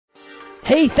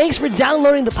Hey, thanks for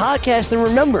downloading the podcast. And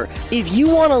remember, if you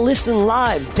want to listen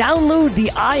live, download the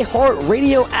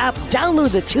iHeartRadio app,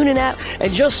 download the TuneIn app,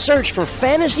 and just search for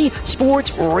Fantasy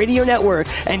Sports Radio Network,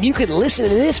 and you can listen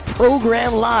to this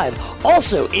program live.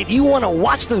 Also, if you want to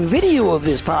watch the video of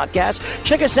this podcast,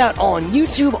 check us out on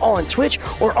YouTube, on Twitch,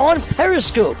 or on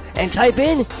Periscope, and type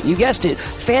in, you guessed it,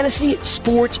 Fantasy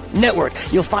Sports Network.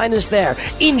 You'll find us there.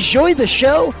 Enjoy the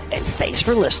show, and thanks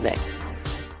for listening.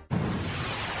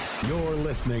 You're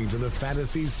listening to the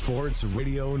Fantasy Sports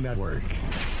Radio Network.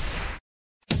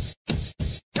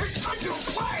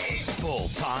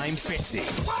 Full-time fantasy.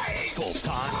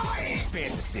 Full-time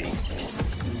fantasy.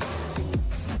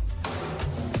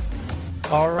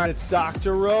 All right, it's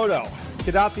Dr. Roto.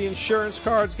 Get out the insurance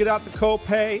cards, get out the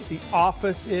copay. The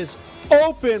office is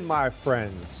open, my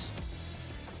friends.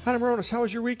 Adam Ronis, how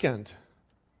was your weekend?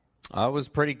 I was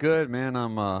pretty good, man.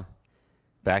 I'm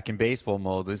back in baseball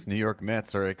mode. These New York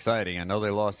Mets are exciting. I know they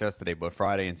lost yesterday, but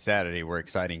Friday and Saturday were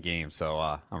exciting games. So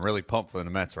I'm really pumped for the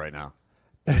Mets right now.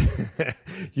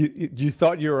 You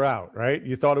thought you were out, right?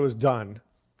 You thought it was done,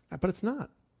 but it's not.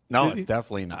 No, it's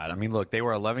definitely not. I mean, look, they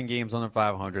were 11 games under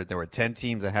 500. There were 10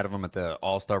 teams ahead of them at the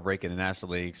All-Star break in the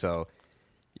National League. So,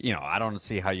 I don't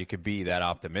see how you could be that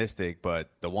optimistic. But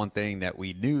the one thing that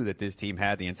we knew that this team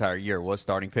had the entire year was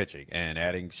starting pitching. And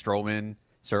adding Stroman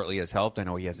certainly has helped. I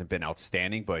know he hasn't been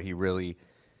outstanding, but he really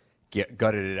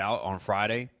gutted it out on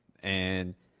Friday.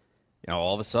 And,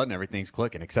 all of a sudden everything's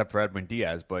clicking except for Edwin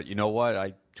Diaz. But you know what?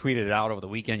 I tweeted it out over the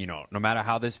weekend. No matter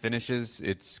how this finishes,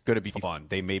 it's going to be fun.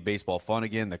 They made baseball fun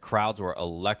again. The crowds were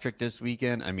electric this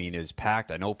weekend. I mean, it's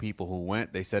packed. I know people who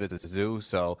went. They said it's a zoo.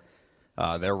 So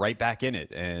they're right back in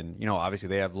it. And, obviously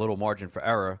they have little margin for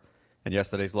error. And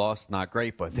yesterday's loss, not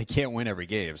great, but they can't win every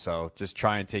game. So just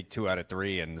try and take 2 out of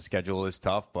 3. And the schedule is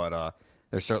tough, but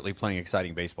they're certainly playing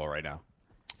exciting baseball right now.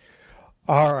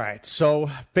 All right,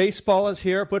 so baseball is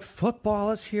here, but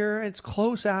football is here. It's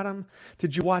close, Adam.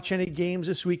 Did you watch any games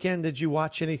this weekend? Did you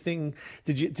watch anything?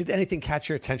 Did anything catch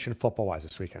your attention football-wise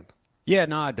this weekend? Yeah,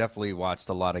 no, I definitely watched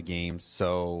a lot of games.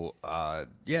 So,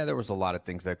 there was a lot of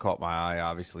things that caught my eye.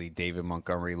 Obviously, David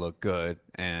Montgomery looked good,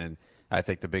 and I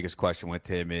think the biggest question with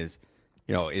him is,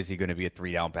 is he going to be a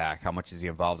 3-down back? How much is he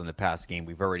involved in the pass game?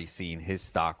 We've already seen his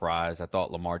stock rise. I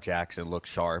thought Lamar Jackson looked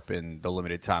sharp in the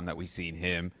limited time that we've seen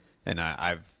him. And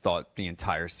I've thought the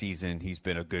entire season he's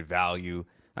been a good value.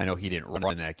 I know he didn't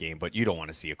run in that game, but you don't want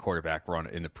to see a quarterback run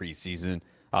in the preseason.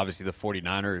 Obviously, the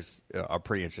 49ers are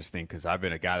pretty interesting because I've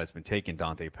been a guy that's been taking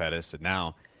Dante Pettis, and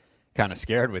now kind of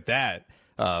scared with that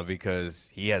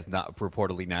because he has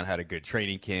reportedly not had a good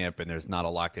training camp, and there's not a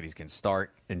lot that he's going to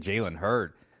start. And Jalen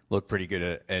Hurd looked pretty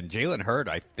good. And Jalen Hurd,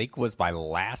 I think, was my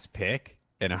last pick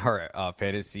in our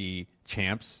Fantasy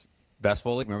Champs Best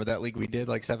Ball League. Remember that league we did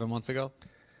like 7 months ago?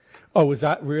 Oh, was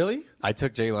that really? I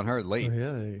took Jalen Hurd late. Oh,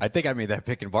 really? I think I made that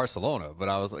pick in Barcelona, but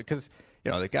I was like, because,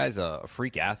 the guy's a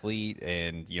freak athlete,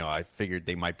 and, I figured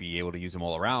they might be able to use him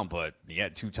all around, but he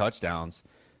had 2 touchdowns.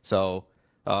 So,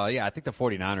 I think the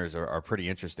 49ers are pretty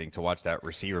interesting to watch that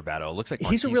receiver battle. It looks like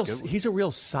he's a real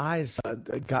size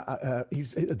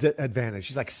he's advantage.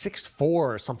 He's like 6'4"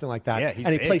 or something like that.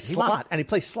 Yeah, he plays slot. And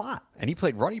he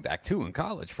played running back too in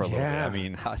college for a little bit. I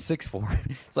mean, 6'4".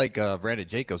 It's like Brandon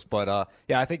Jacobs, but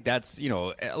I think that's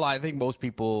I think most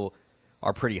people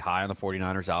are pretty high on the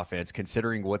 49ers offense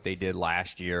considering what they did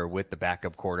last year with the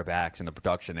backup quarterbacks and the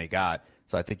production they got.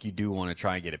 So I think you do want to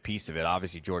try and get a piece of it.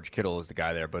 Obviously, George Kittle is the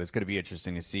guy there, but it's going to be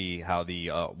interesting to see how the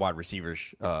wide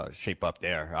receivers shape up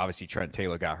there. Obviously, Trent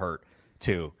Taylor got hurt,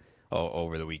 too,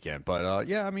 over the weekend. But,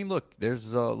 look, there's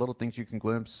little things you can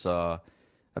glimpse. I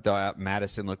thought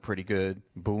Madison looked pretty good.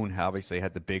 Boone obviously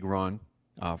had the big run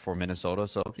for Minnesota.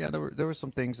 So, there were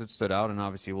some things that stood out, and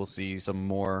obviously we'll see some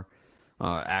more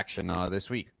action this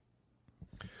week.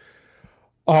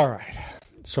 All right.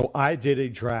 So I did a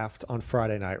draft on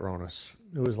Friday night, Ronis.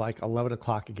 It was like 11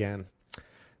 o'clock again.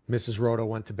 Mrs. Roto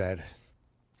went to bed.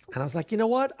 And I was like, you know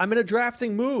what? I'm in a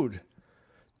drafting mood.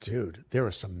 Dude, there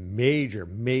were some major,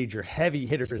 major heavy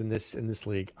hitters in this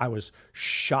league. I was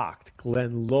shocked.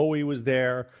 Glenn Lowy was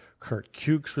there. Kurt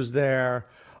Kukes was there.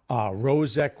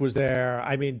 Rozek was there.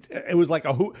 I mean, it was like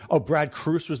Brad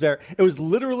Cruz was there. It was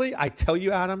literally, I tell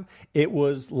you, Adam, it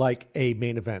was like a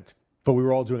main event. But we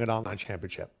were all doing an online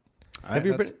championship. Have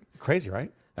you been crazy,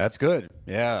 right? That's good.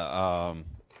 Yeah.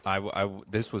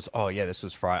 This was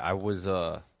Friday. I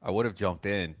would have jumped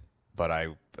in, but I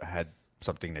had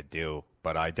something to do.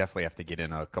 But I definitely have to get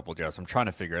in a couple drafts. I'm trying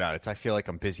to figure it out. I feel like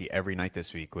I'm busy every night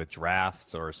this week with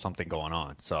drafts or something going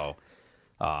on. So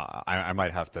I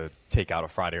might have to take out a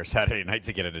Friday or Saturday night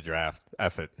to get in a draft.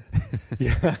 F it.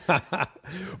 Yeah.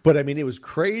 But I mean, it was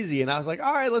crazy. And I was like,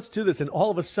 all right, let's do this. And all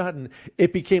of a sudden,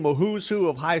 it became a who's who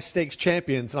of high stakes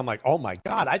champions. And I'm like, oh my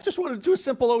God, I just want to do a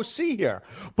simple OC here.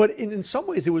 But in some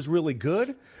ways, it was really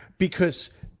good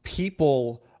because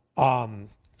people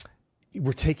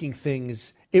were taking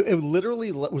things. It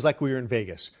literally was like we were in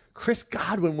Vegas. Chris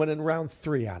Godwin went in round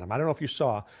 3, Adam. I don't know if you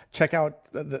saw. Check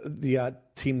out the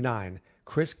Team 9.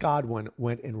 Chris Godwin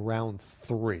went in round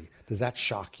 3. Does that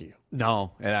shock you?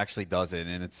 No, it actually doesn't,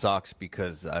 and it sucks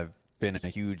because I've been a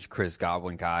huge Chris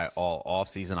Godwin guy all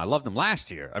offseason. I loved him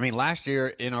last year. I mean, last year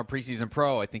in our preseason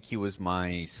pro, I think he was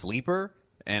my sleeper,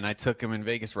 and I took him in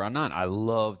Vegas round 9. I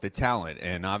love the talent,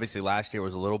 and obviously last year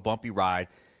was a little bumpy ride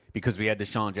because we had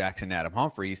Deshaun Jackson and Adam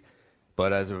Humphries.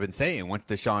 But as I've been saying, once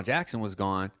Deshaun Jackson was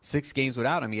gone, 6 games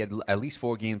without him, he had at least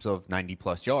 4 games of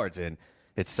 90-plus yards, and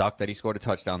it sucked that he scored a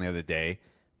touchdown the other day.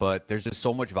 But there's just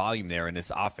so much volume there in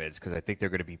this offense because I think they're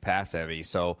going to be pass-heavy.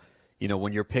 So,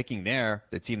 when you're picking there,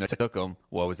 the team that took him,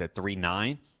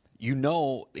 3-9?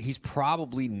 He's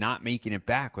probably not making it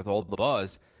back with all the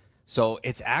buzz. So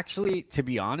it's actually, to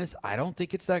be honest, I don't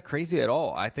think it's that crazy at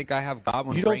all. I think I have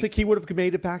Godwin. You don't think he would have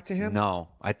made it back to him? No,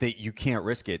 I think you can't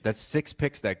risk it. That's 6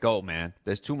 picks that go, man.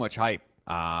 There's too much hype.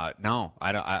 No,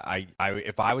 I don't. I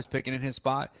if I was picking in his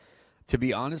spot, to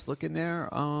be honest, looking there,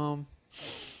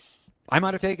 I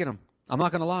might have taken him. I'm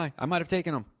not going to lie. I might have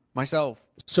taken him myself.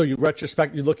 So you're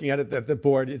looking at it at the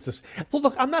board. It's just, well,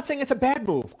 look, I'm not saying it's a bad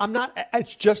move. I'm not.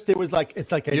 It's just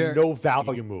it's like a no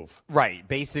value move. Right.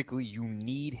 Basically, you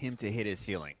need him to hit his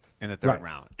ceiling in the third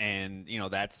round, and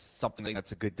that's something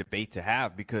that's a good debate to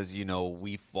have because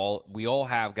we all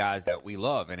have guys that we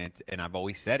love, and I've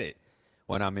always said it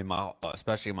when I'm in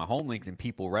especially in my home leagues, and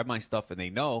people read my stuff and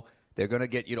they know they're going to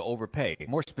get you to overpay.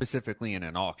 More specifically in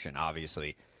an auction,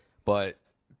 obviously. But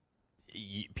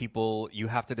you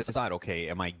have to decide, okay,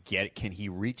 can he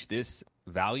reach this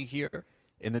value here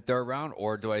in the third round?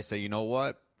 Or do I say, you know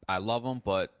what, I love him,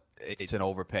 but it's an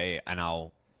overpay and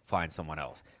I'll find someone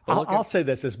else. I'll say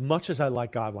this, as much as I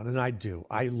like Godwin, and I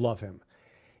love him,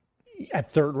 at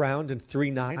third round and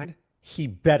 3-9, he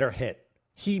better hit.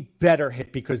 He better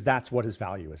hit because that's what his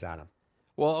value is, Adam.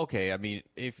 Well, okay. I mean,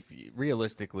 if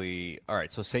realistically, all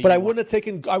right. So say, but I wouldn't have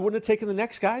taken the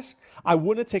next guys. I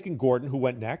wouldn't have taken Gordon, who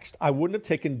went next. I wouldn't have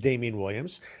taken Damian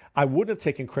Williams. I wouldn't have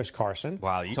taken Chris Carson.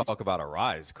 Wow, you talk about a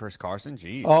rise, Chris Carson.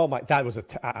 Geez. Oh my, that was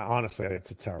honestly, it's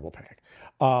a terrible pick.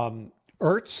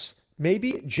 Ertz,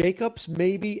 maybe Jacobs,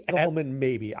 maybe Edelman,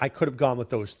 maybe. I could have gone with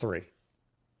those 3,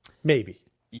 maybe.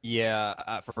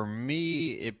 Yeah, for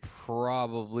me, it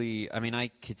probably. I mean, I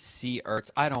could see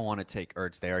Ertz. I don't want to take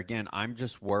Ertz there again. I'm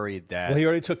just worried that. Well, he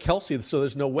already took Kelsey, so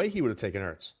there's no way he would have taken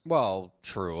Ertz. Well,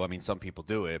 true. I mean, some people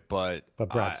do it, but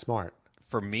Brad's smart.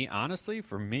 For me, honestly,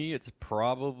 it's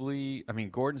probably. I mean,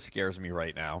 Gordon scares me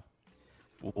right now.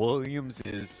 Williams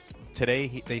is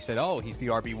today. They said, "Oh, he's the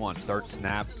RB1." Third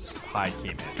snap, Hyde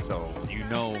came in, so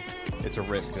it's a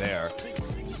risk there.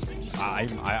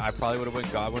 I probably would have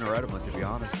went Godwin or Edelman, to be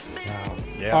honest. Wow.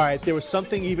 Yeah. All right, there was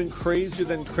something even crazier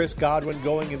than Chris Godwin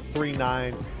going in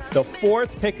 3-9. The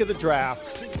 4th pick of the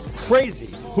draft.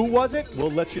 Crazy. Who was it? We'll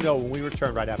let you know when we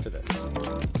return right after this.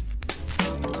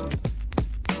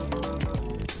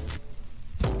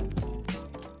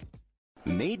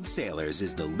 Maid Sailors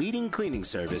is the leading cleaning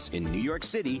service in New York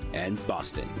City and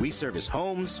Boston. We service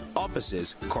homes,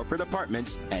 offices, corporate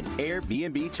apartments, and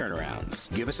Airbnb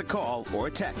turnarounds. Give us a call or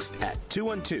a text at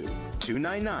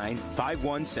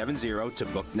 212-299-5170 to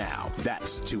book now.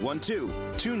 That's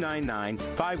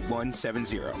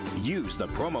 212-299-5170. Use the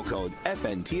promo code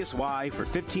FNTSY for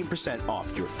 15%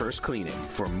 off your first cleaning.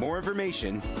 For more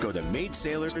information, go to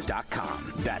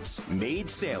maidsailors.com. That's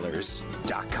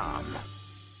maidsailors.com.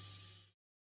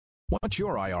 What's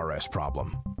your IRS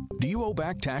problem? Do you owe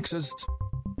back taxes?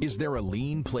 Is there a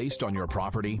lien placed on your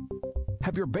property?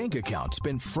 Have your bank accounts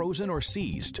been frozen or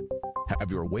seized?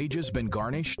 Have your wages been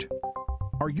garnished?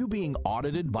 Are you being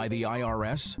audited by the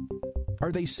IRS?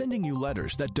 Are they sending you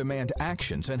letters that demand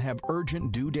actions and have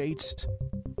urgent due dates?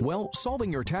 Well,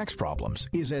 solving your tax problems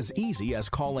is as easy as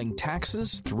calling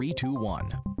Taxes 321.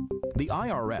 The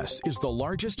IRS is the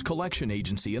largest collection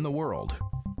agency in the world.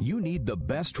 You need the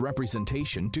best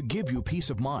representation to give you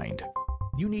peace of mind.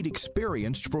 You need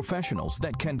experienced professionals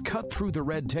that can cut through the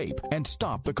red tape and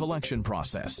stop the collection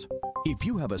process. If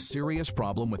you have a serious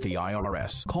problem with the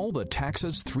IRS, call the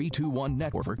Taxes 321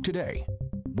 network today.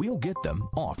 We'll get them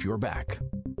off your back.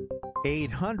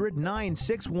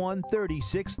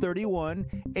 800-961-3631.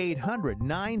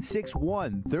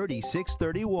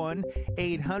 800-961-3631.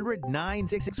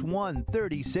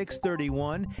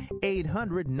 800-961-3631.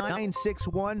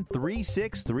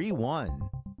 800-961-3631.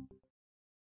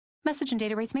 Message and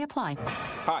data rates may apply.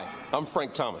 Hi, I'm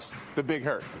Frank Thomas, the Big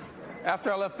Hurt.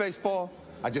 After I left baseball,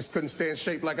 I just couldn't stay in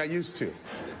shape like I used to.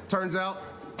 Turns out,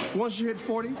 once you hit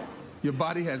 40, your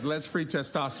body has less free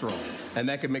testosterone, and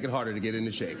that can make it harder to get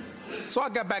into shape. So I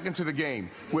got back into the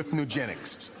game with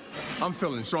Nugenix. I'm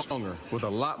feeling stronger with a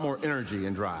lot more energy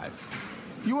and drive.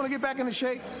 You want to get back into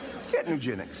shape? Get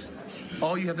Nugenix.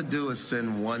 All you have to do is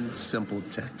send one simple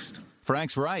text.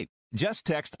 Frank's right. Just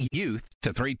text YOUTH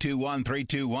to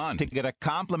 321321 to get a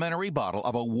complimentary bottle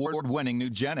of award-winning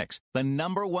Nugenix, the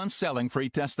 #1 selling free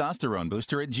testosterone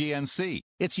booster at GNC.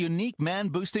 Its unique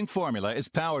man-boosting formula is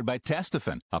powered by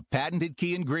Testofen, a patented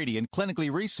key ingredient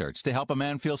clinically researched to help a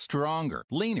man feel stronger,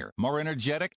 leaner, more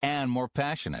energetic, and more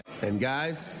passionate. And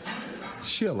guys,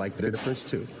 she'll like the difference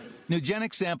too.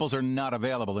 Nugenix samples are not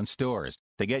available in stores.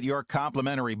 To get your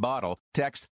complimentary bottle,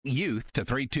 text YOUTH to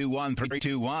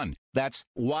 321321. That's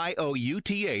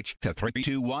YOUTH to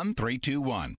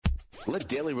 321321. Let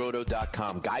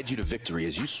DailyRoto.com guide you to victory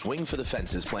as you swing for the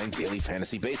fences playing daily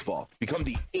fantasy baseball. Become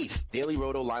the 8th Daily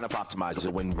Roto lineup optimizer to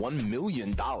win $1 million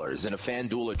in a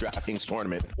FanDuel or DraftKings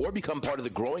tournament, or become part of the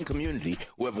growing community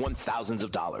who have won thousands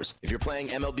of dollars. If you're playing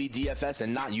MLB DFS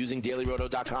and not using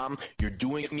DailyRoto.com, you're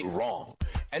doing it wrong.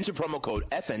 Enter promo code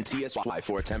FNTSY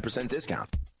for a 10% discount.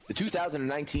 The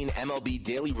 2019 MLB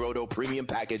Daily Roto Premium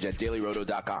Package at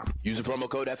DailyRoto.com. Use the promo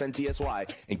code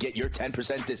FNTSY and get your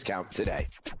 10% discount today.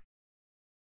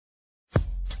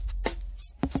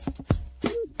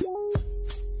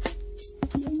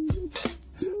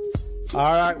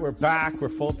 All right, we're back. We're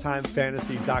Full-Time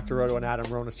Fantasy. Dr. Roto and Adam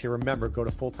Ronis here. Remember, go to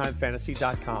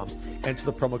fulltimefantasy.com, enter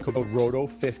the promo code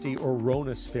ROTO50 or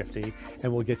RONUS50,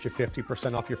 and we'll get you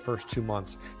 50% off your first 2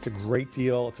 months. It's a great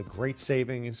deal. It's a great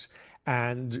savings.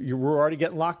 And we're already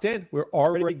getting locked in. We're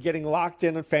already getting locked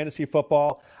in fantasy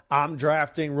football. I'm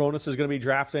drafting. Ronis is going to be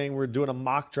drafting. We're doing a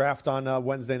mock draft on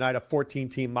Wednesday night, a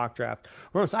 14-team mock draft.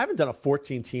 Ronis, I haven't done a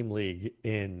 14-team league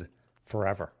in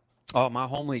forever. Oh, my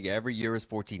home league every year is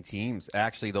 14 teams.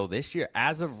 Actually, though, this year,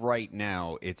 as of right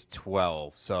now, it's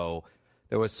 12. So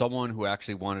there was someone who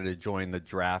actually wanted to join the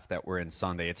draft that we're in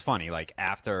Sunday. It's funny, like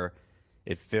after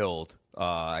it filled,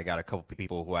 I got a couple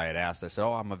people who I had asked. I said,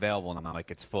 oh, I'm available. And I'm like,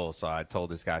 it's full. So I told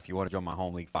this guy, if you want to join my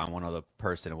home league, find one other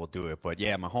person and we'll do it. But,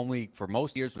 yeah, my home league for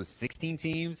most years was 16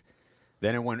 teams.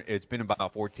 Then it's been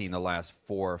about 14 the last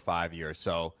 4 or 5 years.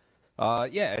 So,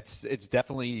 yeah, it's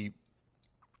definitely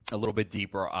a little bit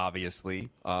deeper, obviously,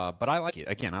 but I like it.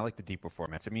 Again, I like the deeper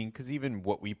formats. I mean, because even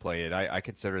what we play it, I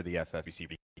consider the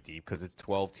FFPC deep because it's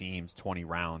 12 teams, 20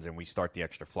 rounds, and we start the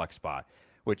extra flex spot,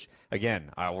 which, again,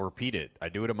 I'll repeat it. I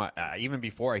do it in my even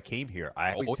before I came here.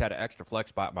 I always had an extra flex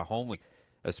spot in my home league,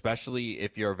 especially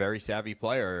if you're a very savvy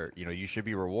player. You know, you should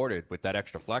be rewarded with that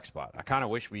extra flex spot. I kind of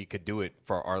wish we could do it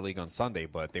for our league on Sunday,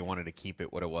 but they wanted to keep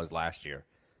it what it was last year.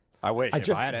 I wish. If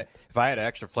I had an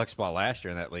extra flex spot last year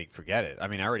in that league, forget it. I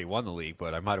mean, I already won the league,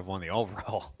 but I might have won the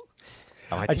overall.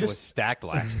 My team was stacked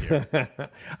last year.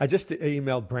 I just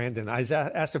emailed Brandon. I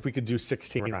asked if we could do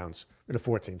 16 rounds in a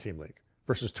 14-team league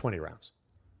versus 20 rounds.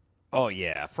 Oh,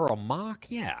 yeah. For a mock?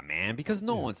 Yeah, man, because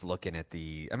no one's looking at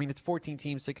I mean, it's 14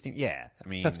 teams, 16. Yeah. I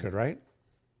mean, that's good, right?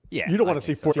 Yeah. You don't want to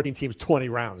see 14 teams, 20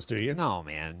 rounds, do you? No,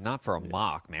 man. Not for a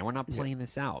mock, man. We're not playing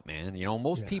this out, man. You know,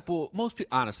 most people,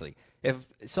 honestly, if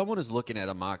someone is looking at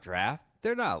a mock draft,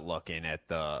 they're not looking at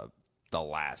the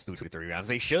last 2 or 3 rounds.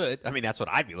 They should. I mean, that's what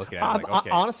I'd be looking at. Like, okay.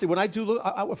 Honestly, when I do look,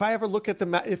 if I ever look at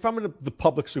if I'm in the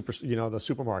public the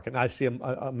supermarket, and I see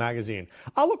a magazine,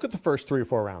 I'll look at the first 3 or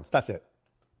 4 rounds. That's it.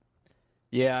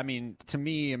 Yeah, I mean, to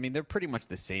me, they're pretty much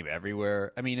the same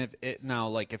everywhere. I mean,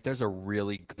 if there's a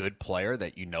really good player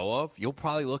that you know of, you'll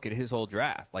probably look at his whole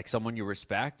draft, like someone you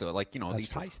respect, or like,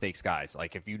 these high stakes guys.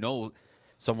 Like if you know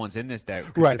someone's in this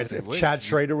that right. If Chad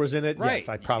Schrader was in it, right. Yes,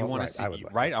 I'd probably want to see.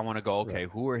 Right, I want to go. Okay,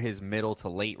 who are his middle to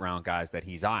late round guys that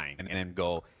he's eyeing, and then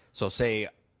go. So say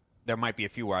there might be a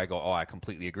few where I go, oh, I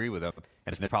completely agree with him,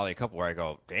 and there's probably a couple where I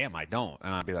go, damn, I don't,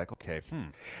 and I'll be like, okay,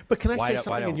 But can I say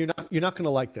something? And you're not going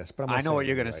to like this, but I know what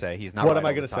you're going to say. He's not. What am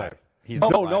I going to say?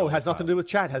 No, it has nothing to do with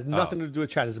Chad. Has nothing to do with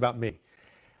Chad. It's about me,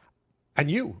 and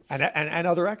you, and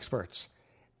other experts.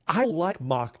 I like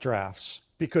mock drafts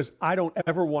because I don't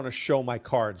ever want to show my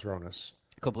cards, Ronis.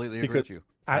 Completely agree with you.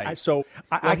 I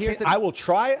will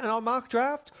try it in a mock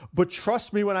draft, but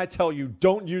trust me when I tell you,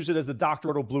 don't use it as the Dr.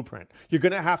 Roto blueprint. You're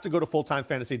going to have to go to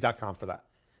fulltimefantasy.com for that.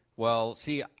 Well,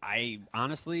 see, I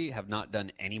honestly have not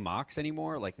done any mocks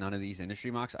anymore, like none of these industry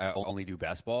mocks. I only do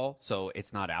best ball, so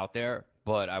it's not out there.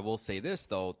 But I will say this,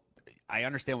 though. I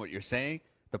understand what you're saying.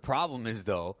 The problem is,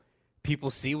 though,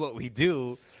 people see what we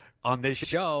do on this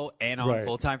show and on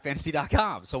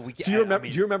fulltimefantasy.com. So we do you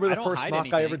remember the first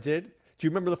mock I ever did? Do you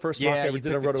remember the first mock I ever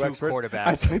did on Roto Experts?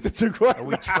 I took the 2 quarterbacks.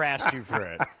 We trashed you for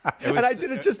it. And I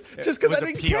did it just because I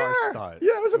didn't care. Stunt.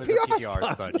 Yeah, it was a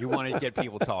PR stunt. You wanted to get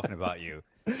people talking about you.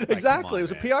 Exactly. It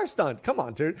was a PR stunt. Come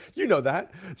on, dude. You know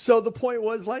that. So the point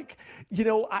was, like, you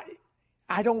know,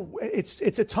 I don't. It's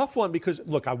a tough one because,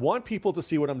 look, I want people to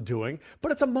see what I'm doing,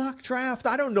 but it's a mock draft.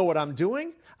 I don't know what I'm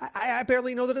doing. I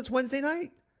barely know that it's Wednesday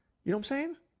night. You know what I'm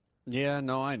saying? Yeah,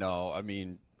 no, I know. I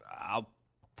mean, I'll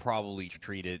probably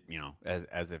treat it, you know,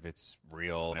 as if it's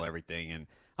real and everything. And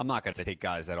I'm not going to take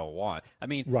guys I don't want. I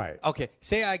mean, okay,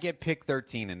 say I get pick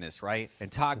 13 in this, right?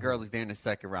 And Todd Gurley's there in the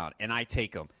second round, and I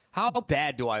take him. How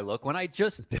bad do I look when I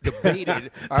just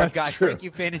debated our guy Frankie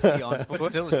Fantasy on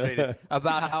Sports Illustrated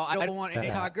about how I don't want any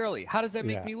Todd Gurley? How does that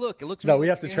make me look? It looks we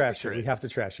have to trash you. We have to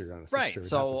trash you, honestly. Right.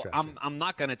 So I'm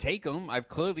not going to take him. I've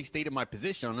clearly stated my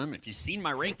position on him. If you've seen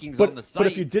my rankings on the site,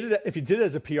 but if you did it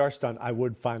as a PR stunt, I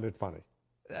would find it funny.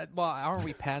 Well, aren't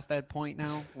we past that point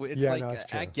now? It's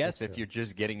I guess if you're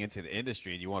just getting into the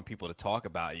industry and you want people to talk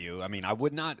about you, I mean, I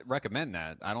would not recommend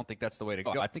that. I don't think that's the way to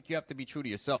go. I think you have to be true to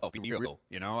yourself, be real.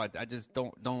 You know, I just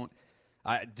don't.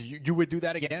 You would do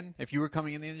that again if you were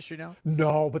coming in the industry now?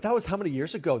 No, but that was how many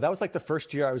years ago? That was like the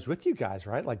first year I was with you guys,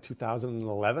 right? Like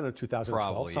 2011 or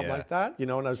 2012, something like that. You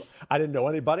know, and I didn't know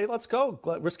anybody. Let's go,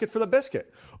 risk it for the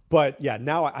biscuit. But yeah,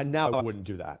 now I wouldn't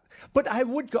do that. But I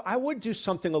would do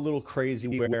something a little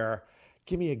crazy where,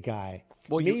 give me a guy.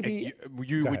 Well, maybe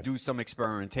you would do some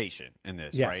experimentation in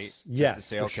this, right? Yes, to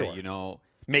say, for okay, sure. You know,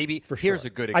 maybe here's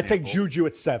a good example. I take Juju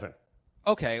at 7.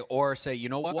 Okay, or say, you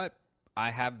know what?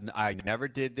 I never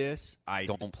did this. I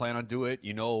don't plan on doing it.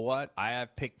 You know what? I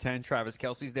have picked 10. Travis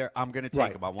Kelce's there. I'm going to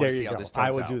take him. I want to see how this turns out.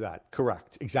 I would do that.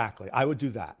 Correct. Exactly. I would do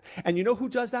that. And you know who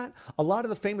does that? A lot of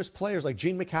the famous players like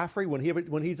Gene McCaffrey,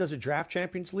 when he does a draft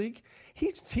Champions League,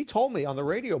 he told me on the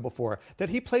radio before that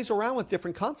he plays around with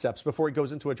different concepts before he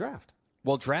goes into a draft.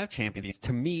 Well, draft champions,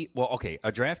 to me,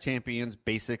 a draft champions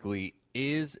basically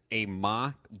is a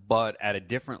mock, but at a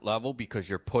different level because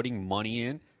you're putting money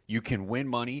in. You can win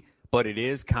money. But it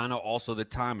is kind of also the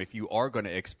time, if you are going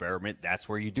to experiment, that's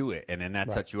where you do it. And then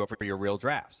that sets you up for your real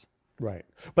drafts. Right.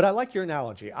 But I like your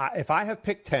analogy. If I have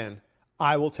picked 10,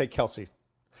 I will take Kelce.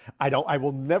 I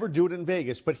will never do it in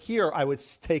Vegas. But here I would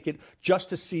take it just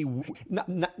to see,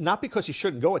 not because he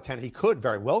shouldn't go at 10. He could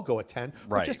very well go at 10.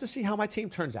 But just to see how my team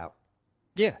turns out.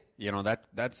 Yeah. You know,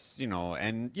 that's, you know,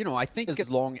 and, you know, I think as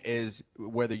long as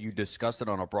whether you discuss it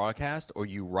on a broadcast or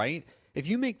you write, if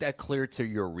you make that clear to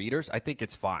your readers, I think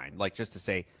it's fine. Like just to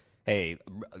say, hey,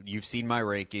 you've seen my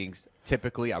rankings.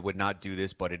 Typically, I would not do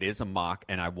this, but it is a mock,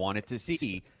 and I wanted to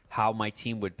see how my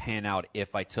team would pan out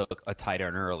if I took a tight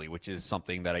end early, which is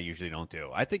something that I usually don't do.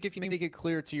 I think if you make it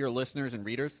clear to your listeners and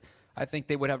readers, I think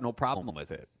they would have no problem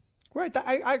with it. Right.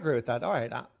 I agree with that. All right.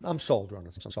 I'm sold,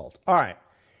 Ronan. I'm sold. All right.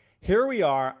 Here we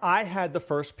are. I had the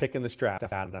first pick in this draft,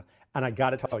 and I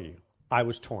got to tell you, I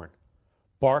was torn.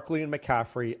 Barkley and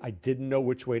McCaffrey, I didn't know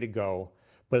which way to go,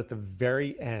 but at the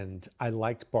very end, I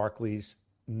liked Barkley's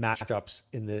matchups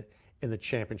in the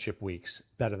championship weeks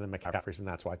better than McCaffrey's, and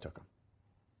that's why I took him.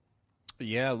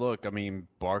 Yeah, look, I mean,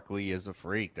 Barkley is a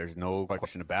freak. There's no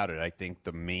question about it. I think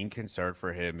the main concern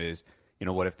for him is, you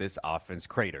know, what if this offense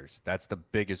craters? That's the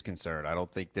biggest concern. I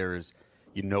don't think there's,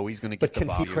 you know, he's going to get the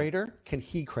volume. But can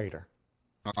he crater?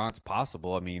 It's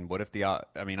possible. I mean, what if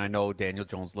I know Daniel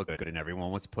Jones looked good and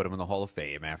everyone wants to put him in the Hall of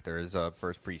Fame after his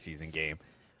first preseason game.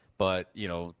 But, you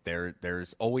know,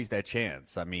 there's always that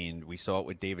chance. I mean, we saw it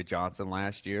with David Johnson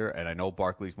last year, and I know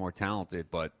Barkley's more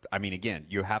talented. But, I mean, again,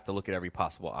 you have to look at every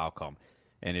possible outcome,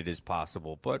 and it is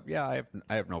possible. But, yeah,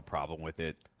 I have no problem with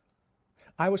it.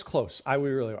 I was close.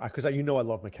 Because you know I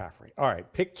love McCaffrey. All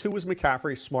right, pick 2 was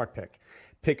McCaffrey, smart pick.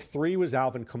 Pick 3 was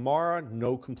Alvin Kamara,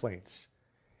 no complaints.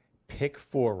 Pick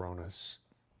 4, Ronas,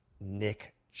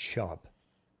 Nick Chubb.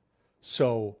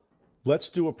 So let's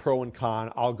do a pro and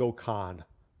con. I'll go con.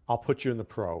 I'll put you in the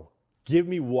pro. Give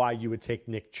me why you would take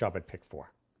Nick Chubb at pick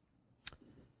 4.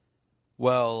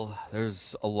 Well,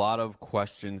 there's a lot of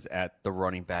questions at the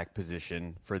running back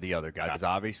position for the other guys.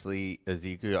 Obviously,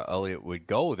 Ezekiel Elliott would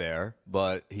go there,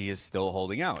 but he is still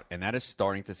holding out, and that is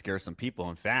starting to scare some people.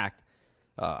 In fact,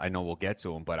 I know we'll get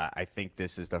to him, but I think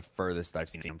this is the furthest I've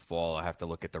seen him fall. I have to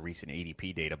look at the recent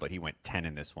ADP data, but he went 10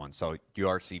 in this one. So you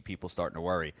are seeing people starting to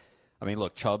worry. I mean,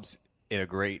 look, Chubb's in a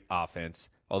great offense,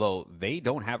 although they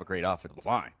don't have a great offensive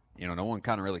line. You know, no one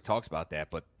kind of really talks about that,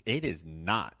 but it is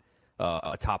not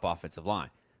a top offensive line.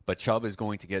 But Chubb is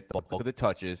going to get the bulk of the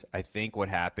touches. I think what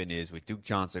happened is with Duke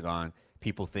Johnson gone,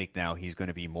 people think now he's going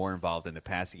to be more involved in the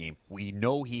passing game. We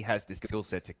know he has the skill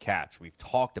set to catch. We've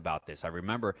talked about this. I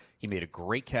remember he made a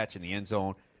great catch in the end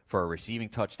zone for a receiving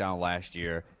touchdown last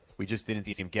year. We just didn't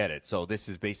see him get it. So this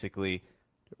is basically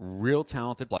real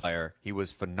talented player. He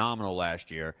was phenomenal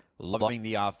last year, loving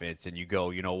the offense. And you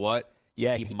go, you know what?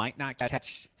 Yeah, he might not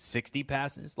catch 60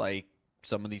 passes like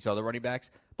some of these other running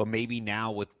backs, but maybe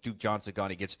now with Duke Johnson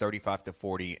gone, he gets 35 to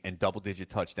 40 and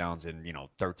double-digit touchdowns and,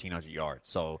 1,300 yards.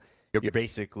 So you're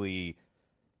basically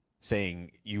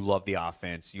saying you love the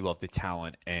offense, you love the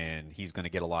talent, and he's going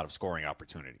to get a lot of scoring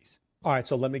opportunities. All right,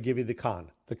 so let me give you the con.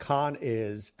 The con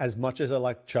is, as much as I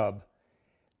like Chubb,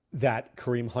 that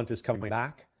Kareem Hunt is coming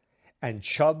back, and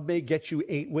Chubb may get you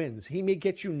 8 wins. He may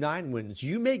get you 9 wins.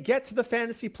 You may get to the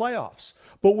fantasy playoffs.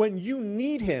 But when you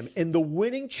need him in the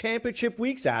winning championship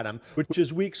weeks, Adam, which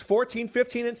is weeks 14,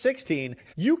 15, and 16,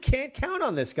 you can't count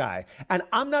on this guy. And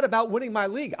I'm not about winning my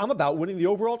league. I'm about winning the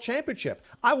overall championship.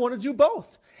 I want to do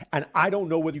both. And I don't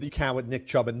know whether you can with Nick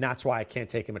Chubb, and that's why I can't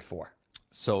take him at 4.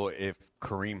 So if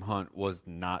Kareem Hunt was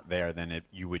not there, then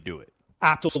you would do it.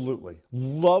 Absolutely.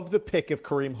 Love the pick if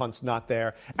Kareem Hunt's not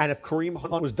there. And if Kareem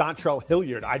Hunt was Dontrell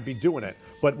Hilliard, I'd be doing it.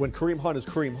 But when Kareem Hunt is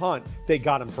Kareem Hunt, they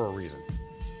got him for a reason.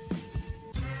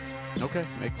 Okay,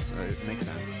 makes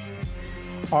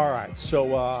sense. All right,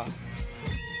 so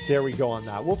there we go on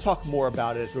that. We'll talk more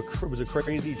about it. It was a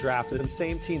crazy draft. The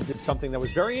same team did something that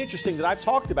was very interesting that I've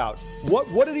talked about.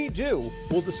 What did he do?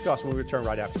 We'll discuss when we return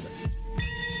right after this.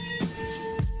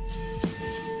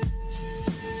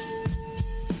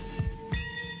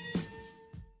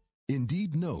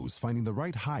 Indeed knows finding the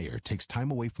right hire takes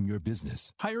time away from your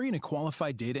business. Hiring a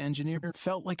qualified data engineer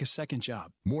felt like a second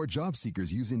job. More job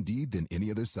seekers use Indeed than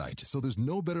any other site, so there's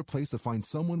no better place to find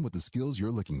someone with the skills you're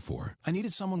looking for. I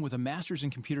needed someone with a master's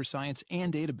in computer science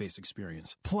and database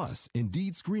experience. Plus,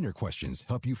 Indeed screener questions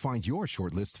help you find your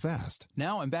shortlist fast.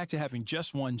 Now I'm back to having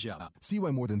just one job. See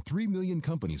why more than 3 million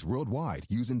companies worldwide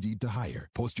use Indeed to hire.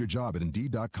 Post your job at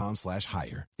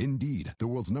Indeed.com/hire. Indeed, the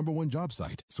world's #1 job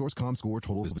site. Source.com score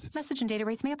total visits. Message and data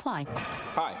rates may apply.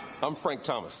 Hi, I'm Frank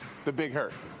Thomas, the Big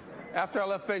Hurt. After I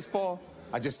left baseball,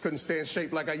 I just couldn't stay in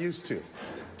shape like I used to.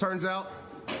 Turns out,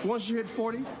 once you hit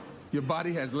 40, your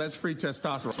body has less free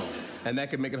testosterone, and that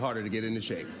can make it harder to get into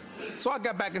shape. So I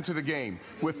got back into the game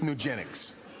with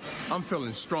Nugenics. I'm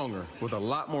feeling stronger with a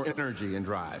lot more energy and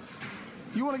drive.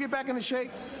 You want to get back into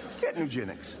shape? Get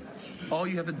Nugenics. All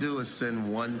you have to do is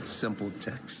send one simple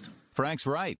text. Frank's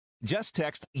right. Just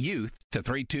text YOUTH to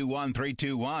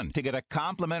 321-321 to get a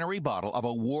complimentary bottle of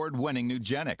award-winning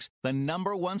Nugenics, the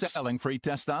 #1 selling free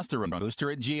testosterone booster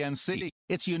at GNC.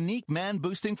 Its unique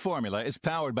man-boosting formula is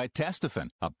powered by Testofen,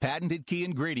 a patented key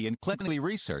ingredient clinically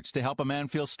researched to help a man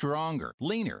feel stronger,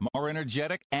 leaner, more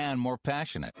energetic, and more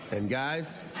passionate. And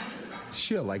guys,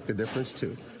 she'll like the difference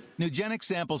too. Nugenics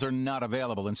samples are not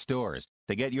available in stores.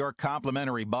 To get your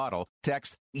complimentary bottle,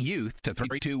 text YOUTH to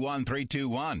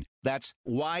 321-321. That's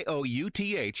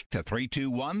YOUTH to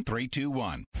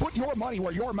 321-321. Put your money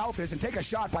where your mouth is and take a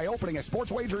shot by opening a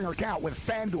sports wagering account with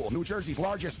FanDuel, New Jersey's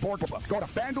largest sportsbook. Go to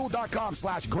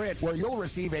FanDuel.com/grid where you'll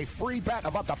receive a free bet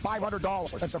of up to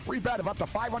 $500. That's a free bet of up to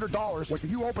 $500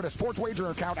 when you open a sports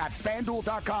wagering account at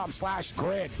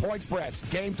FanDuel.com/grid. Point spreads,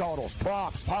 game totals,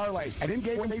 props, parlays, and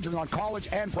in-game wagering on college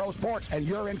and pro sports, and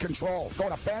you're in control. Go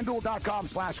to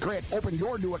FanDuel.com/grid. Open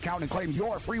your new account and claim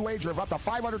your free wager of up to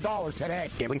 $500 today.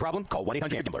 Gambling problem? Call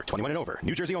 1-800-GAMBLER. 21 and over.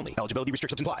 New Jersey only. Eligibility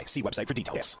restrictions apply. See website for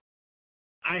details.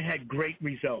 I had great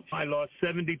results. I lost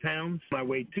 70 pounds. I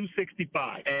weighed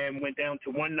 265 and went down to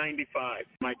 195.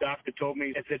 My doctor told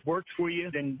me, if it works for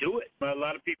you, then do it. A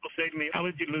lot of people say to me, how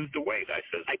did you lose the weight? I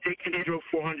said, I take an Andro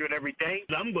 400 every day.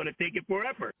 I'm going to take it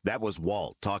forever. That was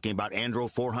Walt talking about Andro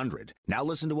 400. Now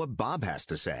listen to what Bob has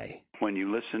to say. When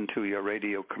you listen to your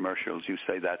radio commercials, you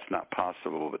say that's not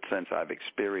possible, but since I've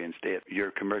experienced it, your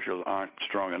commercials aren't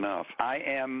strong enough. I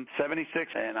am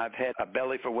 76, and I've had a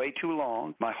belly for way too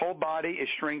long. My whole body is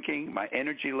shrinking. My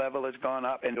energy level has gone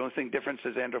up, and the only thing difference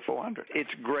is Andro 400. It's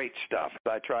great stuff.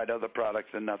 I tried other products,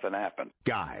 and nothing happened.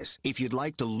 Guys, if you'd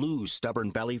like to lose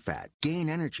stubborn belly fat, gain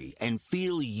energy, and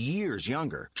feel years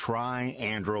younger, try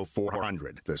Andro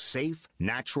 400, the safe,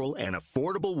 natural, and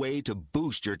affordable way to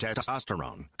boost your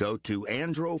testosterone. Go to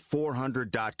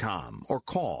andro400.com or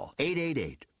call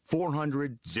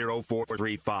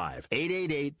 888-400-0435.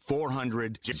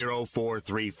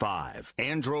 888-400-0435.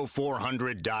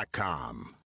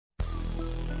 andro400.com.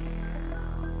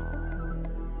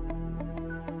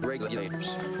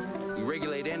 Regulators. We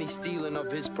regulate any stealing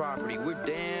of his property. We're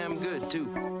damn good,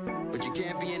 too. But you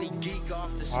can't be any geek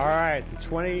off the street. All right, the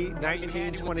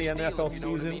 2019-20 NFL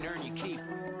season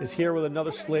is here with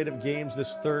another slate of games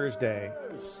this Thursday.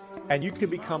 And you can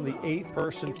become the 8th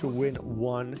person to win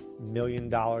 $1 million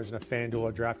in a FanDuel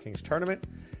or DraftKings tournament,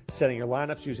 setting your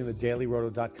lineups using the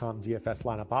DailyRoto.com DFS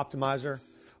lineup optimizer,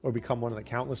 or become one of the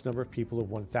countless number of people who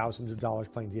have won thousands of dollars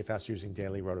playing DFS using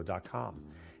DailyRoto.com.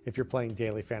 If you're playing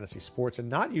daily fantasy sports and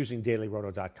not using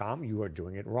DailyRoto.com, you are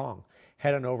doing it wrong.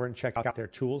 Head on over and check out their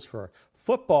tools for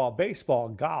football, baseball,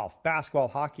 golf, basketball,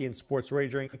 hockey, and sports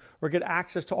wagering, or get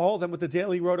access to all of them with the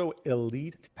Daily Roto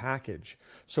Elite Package.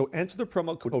 So enter the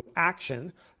promo code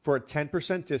ACTION for a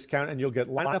 10% discount, and you'll get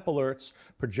lineup alerts,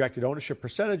 projected ownership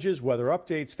percentages, weather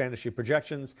updates, fantasy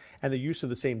projections, and the use of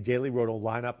the same Daily Roto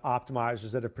lineup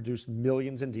optimizers that have produced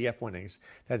millions in DF winnings.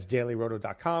 That's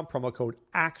DailyRoto.com, promo code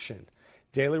ACTION.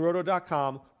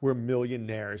 DailyRoto.com, where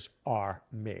millionaires are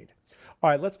made. All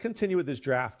right, let's continue with this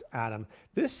draft, Adam.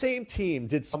 This same team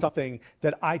did something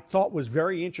that I thought was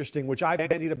very interesting, which I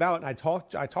bandied about, and I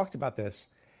talked about this.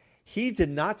 He did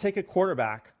not take a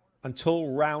quarterback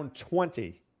until round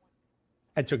 20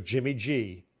 and took Jimmy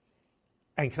G.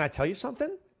 And can I tell you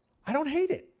something? I don't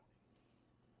hate it.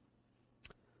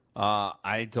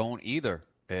 I don't either.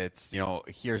 It's,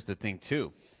 here's the thing,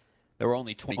 too. There were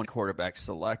only 20 quarterbacks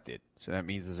selected. So that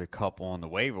means there's a couple on the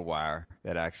waiver wire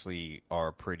that actually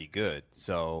are pretty good.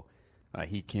 So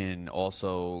he can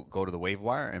also go to the waiver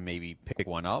wire and maybe pick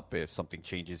one up if something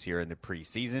changes here in the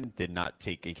preseason. Did not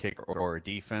take a kicker or a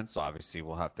defense. So obviously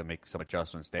we'll have to make some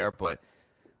adjustments there. But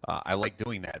I like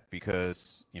doing that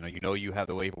because, you have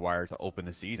the waiver wire to open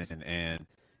the season. And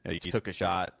you took a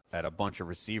shot at a bunch of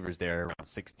receivers there around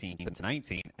 16 to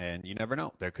 19, and you never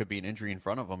know. There could be an injury in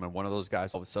front of them, and one of those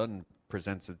guys all of a sudden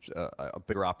presents a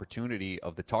bigger opportunity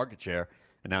of the target share,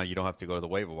 and now you don't have to go to the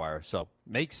waiver wire. So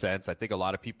makes sense. I think a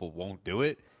lot of people won't do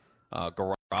it.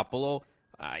 Garoppolo,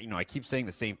 I keep saying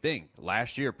the same thing.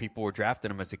 Last year, people were drafting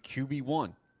him as a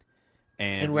QB1.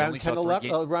 And in round 10,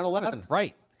 11, round 11.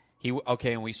 Right.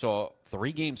 And we saw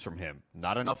 3 games from him.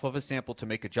 Not enough of a sample to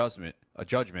make a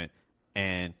judgment.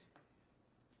 And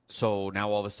so now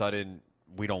all of a sudden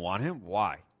we don't want him?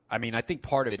 Why? I mean, I think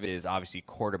part of it is obviously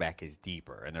quarterback is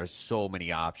deeper, and there's so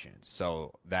many options.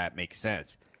 So that makes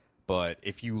sense. But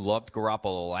if you loved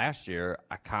Garoppolo last year,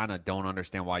 I kind of don't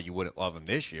understand why you wouldn't love him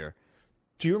this year.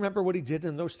 Do you remember what he did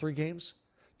in those 3 games?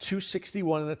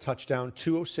 261 and a touchdown,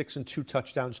 206 and 2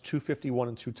 touchdowns, 251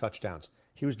 and 2 touchdowns.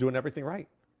 He was doing everything right.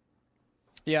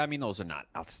 Yeah, I mean, those are not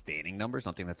outstanding numbers,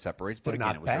 nothing that separates. But They're again,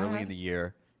 not it was bad. early in the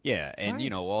year. Yeah, and,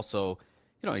 Right. Also,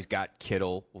 he's got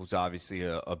Kittle, who's obviously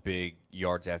a big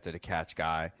yards after the catch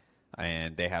guy,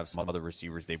 and they have some other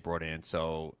receivers they brought in.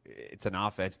 So it's an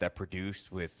offense that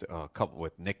produced with a couple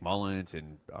with Nick Mullins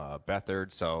and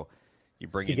Beathard. So you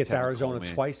bring He in gets Tevin Arizona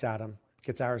Coleman. twice, Adam.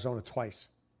 Gets Arizona twice.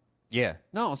 Yeah,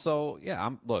 no. So yeah,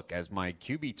 look as my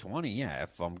QB20. Yeah,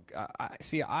 if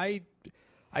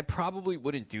I probably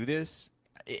wouldn't do this.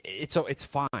 It's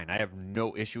fine. I have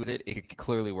no issue with it. It could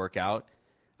clearly work out.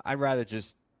 I'd rather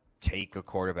just take a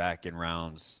quarterback in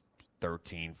rounds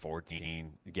 13,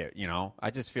 14. I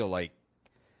just feel like,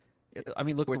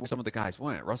 look where some of the guys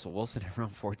went. Russell Wilson in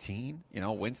round 14,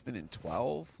 Winston in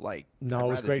 12. No, it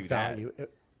was great value.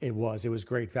 It was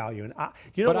great value. And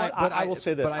I will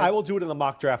say this. but I will do it in the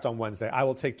mock draft on Wednesday. I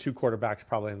will take 2 quarterbacks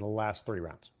probably in the last 3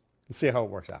 rounds and see how it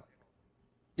works out.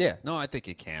 Yeah, no, I think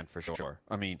it can for sure.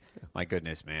 I mean, my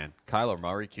goodness, man. Kyler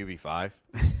Murray, QB5.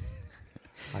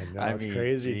 I know, it's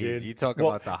crazy, dude. You talk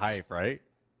about the hype, right?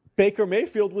 Baker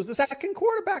Mayfield was the second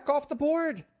quarterback off the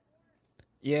board.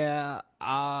 Yeah,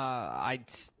 I'd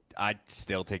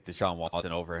still take Deshaun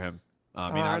Watson over him.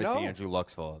 Obviously, Andrew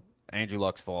Luck's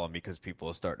fallen because people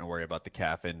are starting to worry about the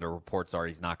calf, and the reports are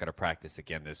he's not going to practice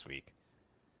again this week.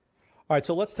 All right,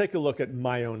 so let's take a look at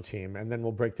my own team, and then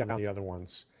we'll break down the other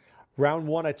ones. Round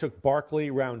 1, I took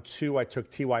Barkley. Round 2, I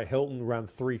took T.Y. Hilton. Round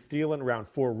 3, Thielen. Round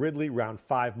 4, Ridley. Round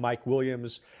 5, Mike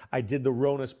Williams. I did the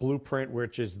Ronis blueprint,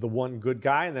 which is the one good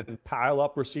guy, and then pile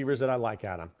up receivers that I like,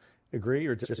 Adam. Agree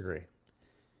or disagree?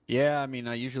 Yeah,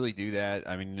 I usually do that.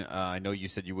 I know you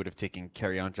said you would have taken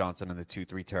Kerryon Johnson in the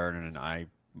 2-3 turn, and I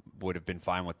would have been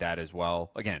fine with that as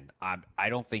well. Again, I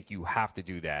don't think you have to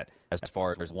do that as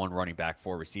far as 1 running back,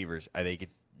 4 receivers. I think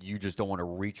you just don't want to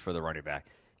reach for the running back.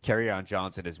 Kerryon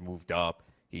Johnson has moved up.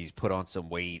 He's put on some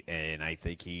weight, and I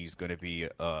think he's going to be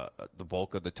the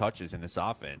bulk of the touches in this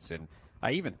offense. And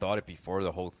I even thought it before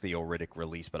the whole Theo Riddick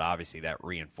release, but obviously that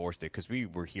reinforced it because we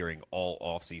were hearing all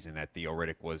offseason that Theo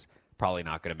Riddick was probably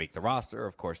not going to make the roster.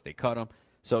 Of course, they cut him.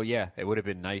 So, yeah, it would have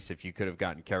been nice if you could have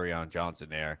gotten Kerryon Johnson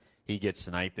there. he gets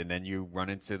sniped, and then you run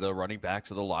into the running backs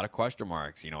with a lot of question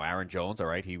marks. Aaron Jones, all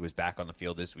right, he was back on the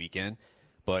field this weekend,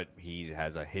 but he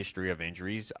has a history of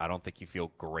injuries. I don't think you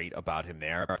feel great about him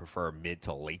there. I prefer mid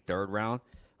to late third round.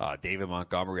 David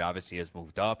Montgomery obviously has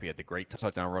moved up. He had the great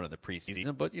touchdown run in the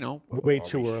preseason, but, way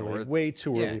too early. Way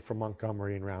too early for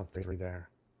Montgomery in round 3 there.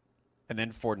 And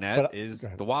then Fournette is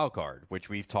the wild card, which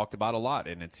we've talked about a lot,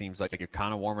 and it seems like you're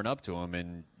kind of warming up to him,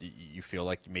 and you feel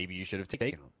like maybe you should have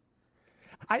taken him.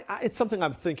 It's something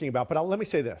I'm thinking about, but let me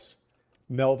say this.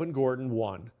 Melvin Gordon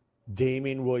 1,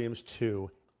 Damian Williams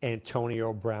 2,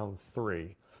 Antonio Brown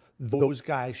 3. Those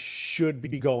guys should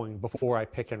be going before I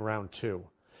pick in round 2.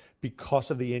 Because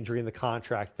of the injury and the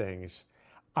contract things,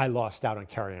 I lost out on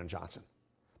Kerryon Johnson.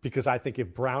 Because I think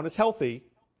if Brown is healthy,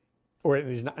 and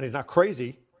he's not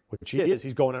crazy, which he is,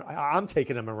 I'm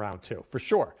taking him in round 2 for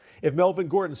sure. If Melvin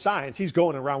Gordon signs, he's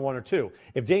going in round 1 or 2.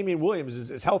 If Damian Williams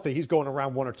is healthy, he's going in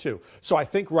round 1 or 2. So I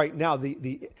think right now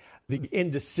the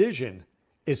indecision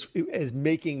is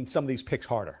making some of these picks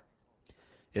harder.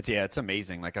 It's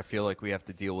amazing. Like, I feel like we have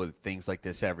to deal with things like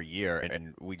this every year,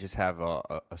 and we just have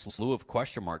a slew of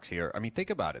question marks here. I mean, think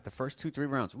about it. The first 2-3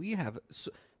 rounds, we have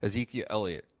Ezekiel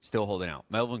Elliott still holding out,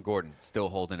 Melvin Gordon still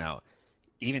holding out,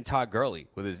 even Todd Gurley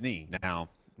with his knee. Now,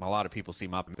 a lot of people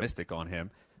seem optimistic on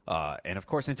him. And, of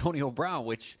course, Antonio Brown,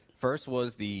 which first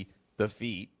was the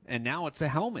feet, and now it's a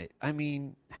helmet. I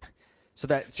mean, so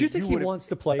that... Do you think he wants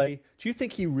to play? Do you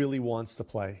think he really wants to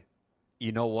play?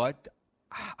 You know what?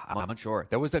 I'm unsure.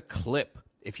 There was a clip.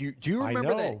 Do you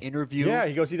remember that interview? Yeah,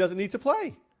 he goes, he doesn't need to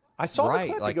play. I saw the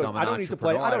clip. Like, he goes, I don't need to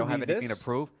play. I don't have anything to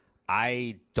prove.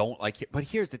 I don't like it. But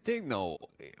here's the thing, though.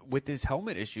 With this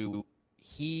helmet issue,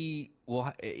 he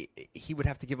would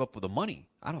have to give up the money.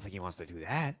 I don't think he wants to do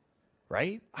that,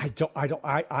 right? I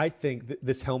think that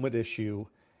this helmet issue.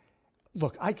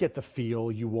 Look, I get the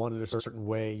feel you want it a certain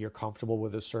way, you're comfortable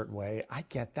with it a certain way. I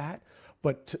get that,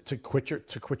 but to quit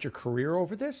your career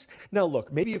over this. Now, look,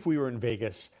 maybe if we were in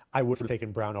Vegas, I would have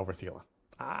taken Brown over Thielen.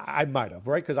 I might have,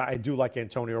 right? Because I do like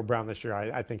Antonio Brown this year.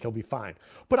 I think he'll be fine.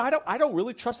 But I don't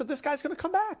really trust that this guy's going to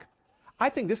come back. I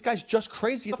think this guy's just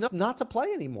crazy enough not to play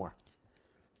anymore.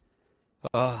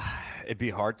 It'd be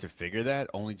hard to figure that,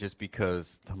 only just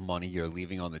because the money you're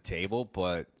leaving on the table.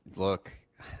 But look,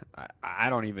 I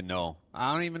don't even know.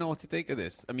 I don't even know what to think of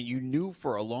this. I mean, you knew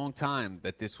for a long time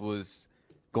that this was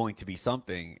going to be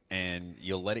something, and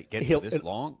you'll let it get this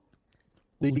long?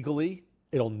 Legally,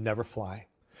 it'll never fly.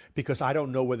 Because I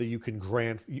don't know whether you can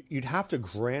you'd have to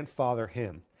grandfather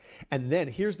him. And then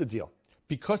here's the deal.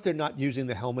 Because they're not using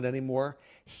the helmet anymore,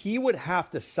 he would have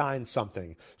to sign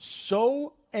something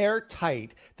so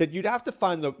airtight that you'd have to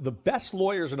find the best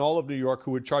lawyers in all of New York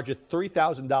who would charge you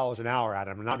 $3,000 an hour at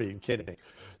him. I'm not even kidding.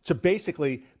 To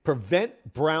basically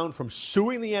prevent Brown from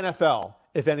suing the NFL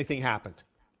if anything happened.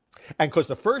 And because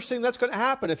the first thing that's going to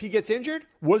happen if he gets injured,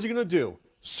 what is he going to do?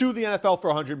 Sue the NFL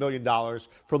for $100 million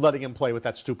for letting him play with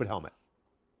that stupid helmet.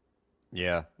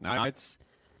 Yeah, no,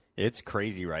 it's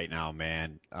crazy right now,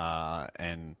 man.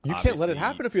 And you can't let it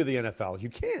happen if you're the NFL. You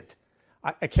can't.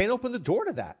 I can't open the door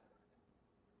to that.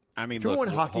 I mean, remember when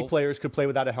hockey players could play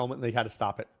without a helmet and they had to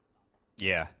stop it?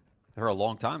 Yeah, for a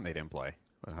long time they didn't play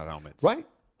without helmets.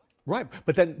 Right.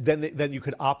 But then you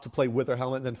could opt to play with a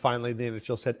helmet, and then finally the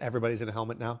NHL said everybody's in a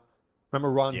helmet now. Remember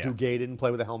Ron Duguay didn't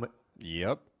play with a helmet?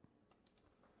 Yep.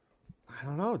 I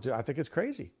don't know, dude. I think it's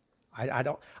crazy.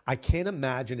 I can't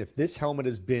imagine if this helmet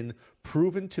has been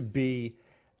proven to be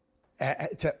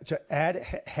to add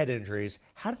head injuries.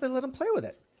 How did they let him play with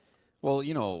it? Well,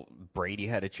 Brady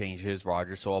had to change his,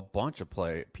 Rodgers, so a bunch of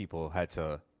people had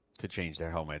to change their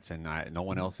helmets, and no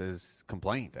one else has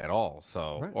complained at all.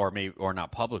 So, or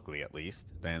not publicly at least.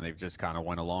 Then they've just kind of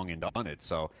went along and done it.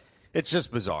 So, it's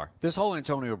just bizarre. This whole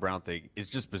Antonio Brown thing is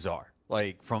just bizarre.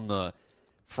 Like from the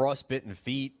frostbitten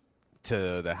feet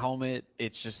to the helmet,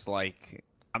 it's just like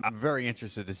I'm very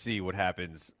interested to see what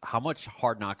happens. How much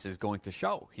Hard Knocks is going to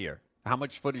show here? How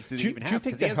much footage do they even have? Do you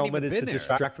think the helmet is to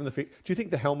distract from the feet? Do you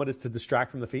think the helmet is to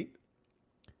distract from the feet?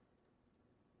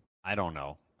 I don't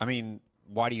know. I mean,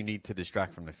 why do you need to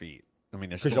distract from the feet? I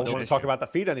mean, because you don't want to talk about the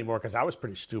feet anymore. Because that was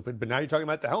pretty stupid. But now you're talking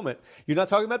about the helmet. You're not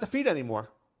talking about the feet anymore.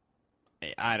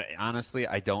 Honestly,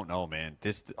 I don't know, man.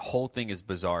 This whole thing is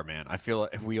bizarre, man. I feel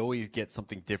like we always get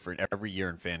something different every year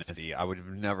in fantasy. I would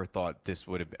have never thought this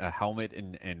would have a helmet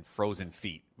and frozen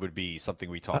feet would be something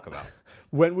we talk about.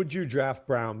 When would you draft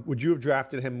Brown? Would you have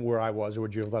drafted him where I was, or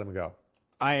would you have let him go?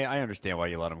 I understand why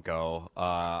you let him go.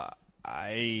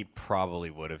 I probably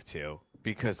would have too,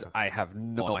 because I have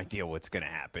no idea what's going to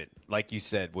happen. Like you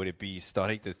said, would it be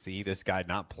stunning to see this guy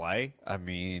not play? I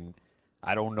mean,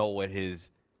 I don't know what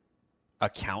his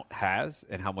account has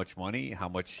and how much money, how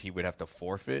much he would have to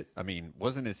forfeit. I mean,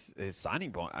 wasn't his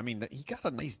signing bonus? I mean, he got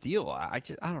a nice deal. I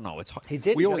don't know. It's hard. He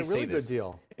did. We He got always a really say this. good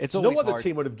deal. It's no always other hard.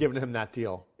 team would have given him that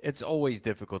deal. It's always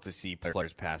difficult to see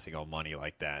players passing on money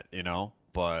like that, you know.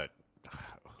 But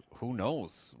who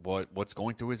knows what's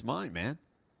going through his mind, man?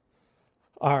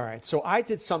 All right. So I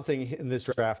did something in this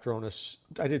draft, Ronas.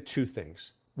 I did two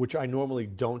things, which I normally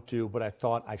don't do, but I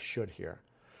thought I should here.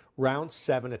 Round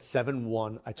 7 at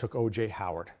 7-1, I took O.J.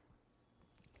 Howard.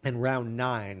 And round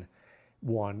 9-1,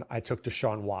 I took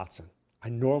Deshaun Watson. I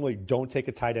normally don't take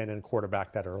a tight end and a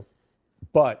quarterback that early.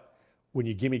 But when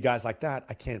you give me guys like that,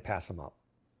 I can't pass them up.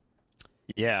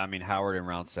 Yeah, I mean, Howard in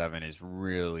round 7 is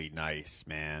really nice,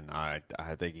 man. I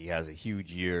think he has a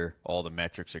huge year. All the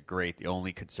metrics are great. The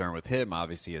only concern with him,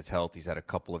 obviously, is health. He's had a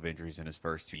couple of injuries in his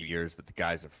first 2 years, but the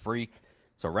guy's a freak.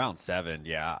 So round 7,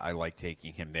 yeah, I like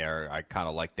taking him there. I kind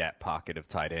of like that pocket of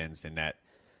tight ends in that,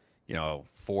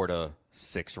 4 to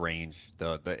 6 range,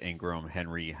 the Ingram,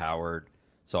 Henry, Howard.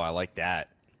 So I like that.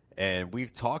 And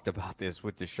we've talked about this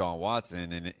with Deshaun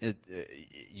Watson, and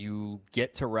you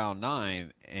get to round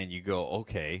 9 and you go,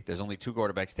 okay, there's only 2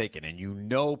 quarterbacks taken, and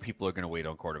people are going to wait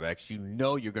on quarterbacks.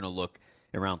 You're going to look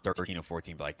around 13 or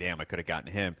 14, be like, damn, I could have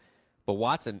gotten him. But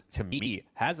Watson, to me,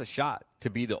 has a shot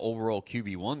to be the overall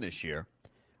QB1 this year.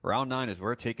 Round 9 is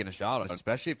worth taking a shot on,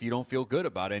 especially if you don't feel good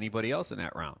about anybody else in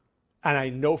that round. And I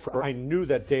knew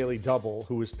that Daily Double,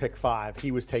 who was pick 5, he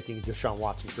was taking Deshaun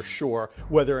Watson for sure,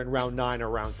 whether in round 9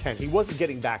 or round 10. He wasn't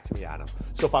getting back to me, Adam.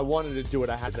 So if I wanted to do it,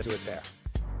 I had to do it there.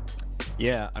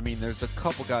 Yeah, I mean, there's a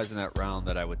couple guys in that round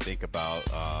that I would think about,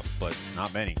 but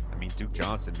not many. I mean, Duke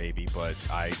Johnson maybe, but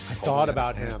I thought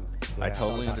about him. Yeah, I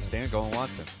totally understand going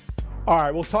Watson. All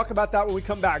right, we'll talk about that when we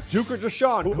come back. Duke or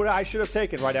Deshaun, who I should have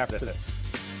taken right after this.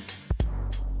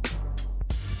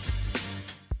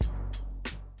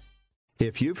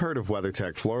 If you've heard of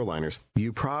WeatherTech floor liners,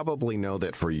 you probably know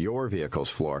that for your vehicle's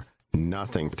floor,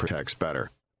 nothing protects better.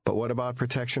 But what about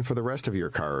protection for the rest of your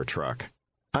car or truck?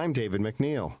 I'm David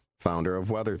McNeil, founder of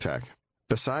WeatherTech.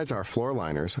 Besides our floor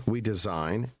liners, we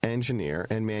design, engineer,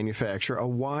 and manufacture a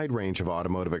wide range of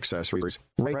automotive accessories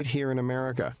right here in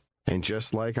America. And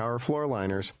just like our floor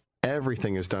liners,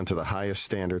 everything is done to the highest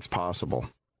standards possible.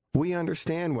 We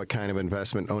understand what kind of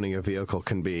investment owning a vehicle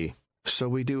can be, so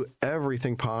we do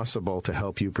everything possible to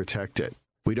help you protect it.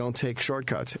 We don't take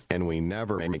shortcuts, and we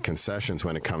never make concessions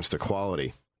when it comes to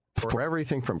quality. For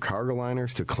everything from cargo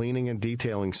liners to cleaning and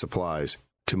detailing supplies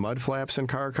to mud flaps and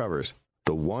car covers,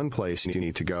 the one place you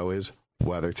need to go is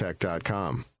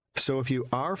WeatherTech.com. So if you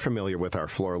are familiar with our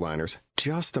floor liners,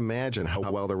 just imagine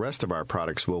how well the rest of our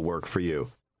products will work for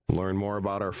you. Learn more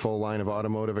about our full line of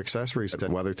automotive accessories at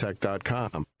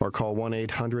WeatherTech.com or call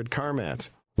 1-800-CarMats.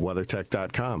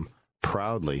 WeatherTech.com.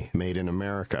 Proudly made in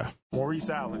America.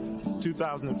 Maurice Allen,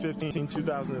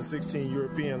 2015-2016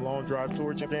 European Long Drive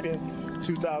Tour Champion,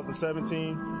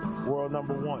 2017 World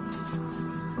Number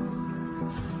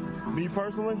 1. Me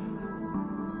personally,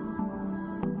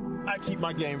 I keep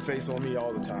my game face on me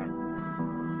all the time.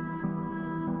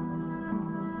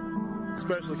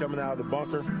 Especially coming out of the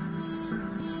bunker,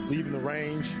 leaving the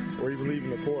range, or even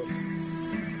leaving the course.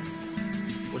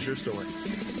 What's your story?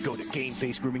 Go to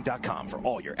GameFaceGrooming.com for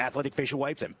all your athletic facial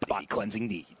wipes and body cleansing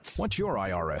needs. What's your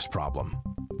IRS problem?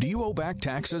 Do you owe back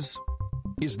taxes?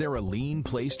 Is there a lien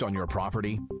placed on your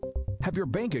property? Have your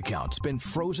bank accounts been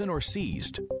frozen or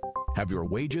seized? Have your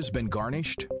wages been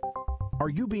garnished? Are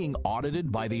you being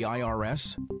audited by the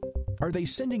IRS? Are they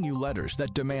sending you letters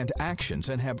that demand actions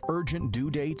and have urgent due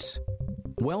dates?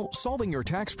 Well, solving your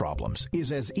tax problems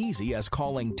is as easy as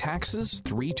calling Taxes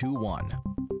 321.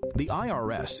 The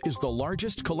IRS is the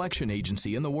largest collection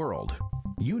agency in the world.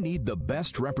 You need the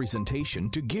best representation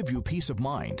to give you peace of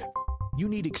mind. You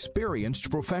need experienced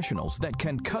professionals that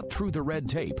can cut through the red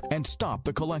tape and stop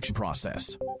the collection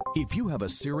process. If you have a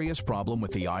serious problem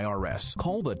with the IRS,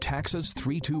 call the Taxes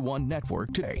 321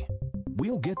 network today.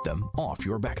 We'll get them off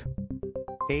your back.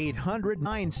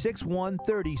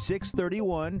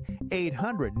 800-961-3631,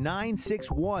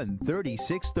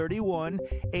 800-961-3631,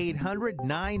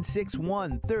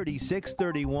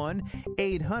 800-961-3631,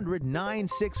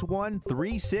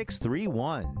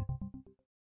 800-961-3631.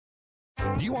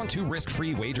 Do you want 2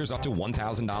 risk-free wagers up to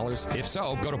 $1,000? If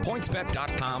so, go to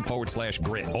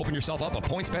pointsbet.com/grid. Open yourself up a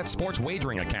PointsBet sports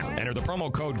wagering account. Enter the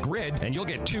promo code GRID, and you'll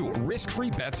get 2 risk-free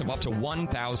bets of up to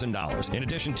 $1,000. In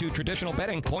addition to traditional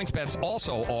betting, PointsBet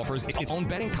also offers its own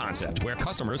betting concept, where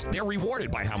customers, they're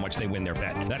rewarded by how much they win their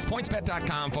bet. That's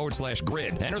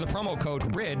pointsbet.com/grid. Enter the promo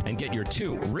code GRID and get your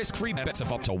 2 risk-free bets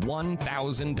of up to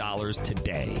 $1,000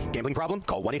 today. Gambling problem?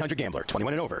 Call 1-800-GAMBLER.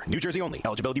 21 and over. New Jersey only.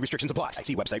 Eligibility restrictions apply.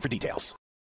 See website for details.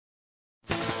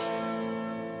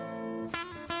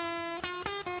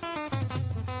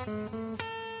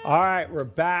 All right, we're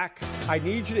back. I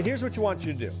need you to, here's what I want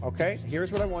you to do, okay?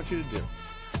 Here's what I want you to do.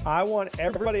 I want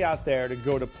everybody out there to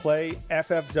go to playffwc.com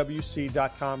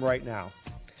right now.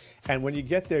 And when you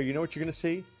get there, you know what you're going to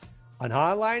see? An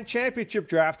online championship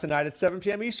draft tonight at 7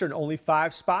 p.m. Eastern. Only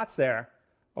 5 spots there,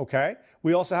 okay?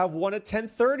 We also have one at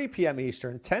 10:30 p.m.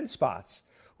 Eastern, 10 spots.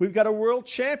 We've got a world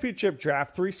championship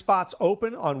draft, 3 spots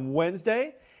open on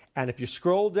Wednesday. And if you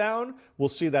scroll down, we'll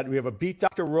see that we have a Beat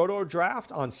Dr. Roto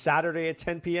draft on Saturday at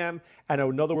 10 p.m. and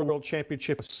another World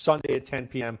Championship Sunday at 10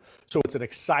 p.m. So it's an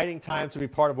exciting time to be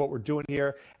part of what we're doing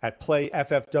here at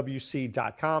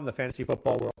playffwc.com, the Fantasy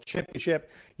Football World Championship.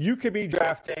 You could be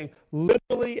drafting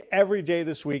literally every day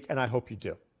this week, and I hope you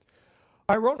do.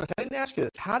 All right, Ronan, I didn't ask you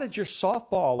this. How did your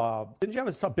softball, didn't you have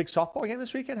a big softball game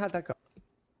this weekend? How'd that go?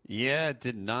 Yeah, it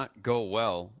did not go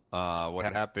well. What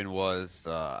happened was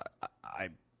I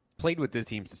played with this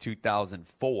team since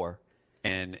 2004,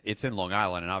 and it's in Long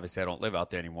Island, and obviously I don't live out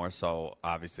there anymore, so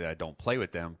obviously I don't play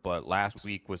with them. But last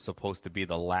week was supposed to be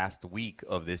the last week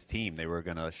of this team. They were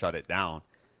going to shut it down,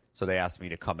 so they asked me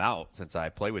to come out since I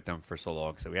played with them for so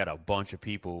long. So we had a bunch of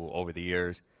people over the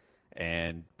years,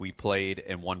 and we played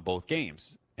and won both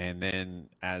games. And then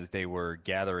as they were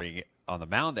gathering on the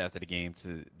mound after the game,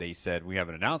 they said, we have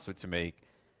an announcement to make.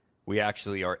 We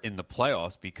actually are in the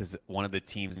playoffs because one of the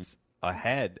teams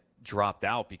ahead dropped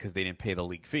out because they didn't pay the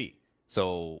league fee.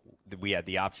 So we had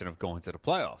the option of going to the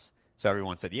playoffs. So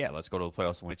everyone said, yeah, let's go to the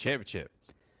playoffs and win a championship.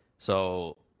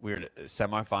 So we were in the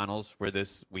semifinals were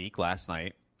this week, last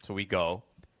night. So we go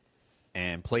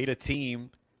and played a team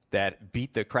that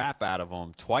beat the crap out of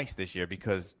them twice this year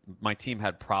because my team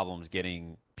had problems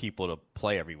getting people to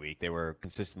play every week. They were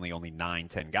consistently only 9,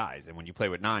 10 guys. And when you play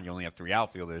with 9, you only have 3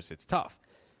 outfielders. It's tough.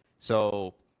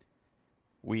 So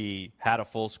we had a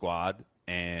full squad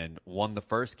and won the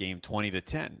first game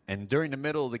 20-10. And during the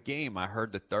middle of the game, I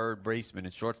heard the third baseman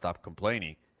and shortstop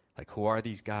complaining, like, who are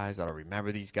these guys? I don't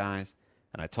remember these guys.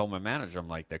 And I told my manager, I'm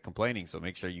like, they're complaining, so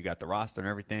make sure you got the roster and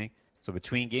everything. So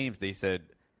between games, they said,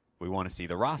 we want to see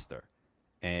the roster.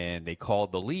 And they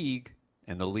called the league,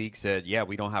 and the league said, yeah,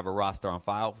 we don't have a roster on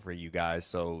file for you guys,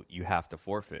 so you have to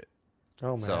forfeit.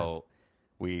 Oh, man. So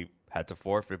we had to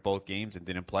forfeit both games and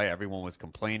didn't play. Everyone was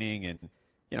complaining, and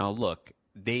look,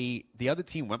 the other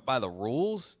team went by the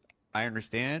rules. I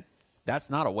understand. That's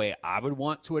not a way I would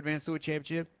want to advance to a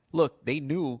championship. Look, they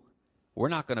knew we're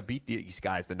not going to beat these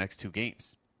guys the next 2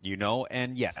 games,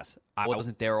 And yes, I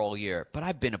wasn't there all year, but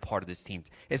I've been a part of this team.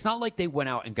 It's not like they went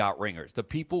out and got ringers. The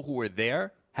people who were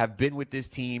there have been with this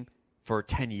team for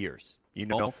 10 years,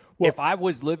 Well, if I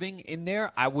was living in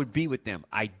there, I would be with them.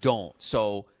 I don't.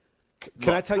 So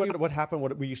Can I tell you what happened,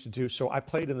 what we used to do? So I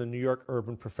played in the New York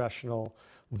Urban Professional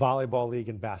Volleyball League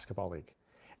and Basketball League.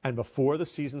 And before the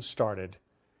season started,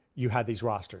 you had these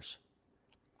rosters.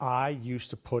 I used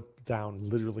to put down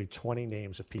literally 20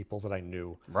 names of people that I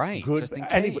knew. Right, Good, just in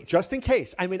case. Just in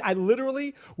case. I mean, I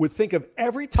literally would think of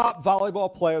every top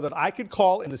volleyball player that I could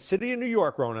call in the city of New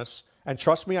York, Ronas, and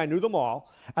trust me, I knew them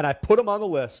all, and I put them on the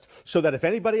list so that if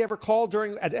anybody ever called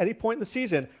at any point in the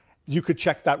season, you could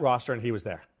check that roster and he was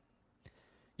there.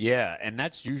 Yeah, and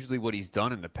that's usually what he's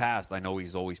done in the past. I know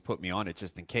he's always put me on it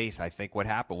just in case. I think what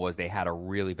happened was they had a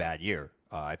really bad year.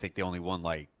 I think they only won,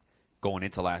 going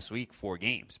into last week, 4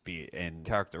 games. And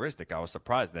characteristic, I was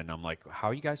surprised. Then I'm like, how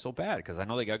are you guys so bad? Because I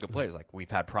know they got good players. Like,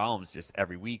 we've had problems just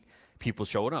every week, people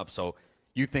showing up. So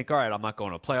you think, all right, I'm not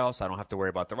going to playoffs. I don't have to worry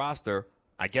about the roster.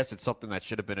 I guess it's something that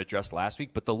should have been addressed last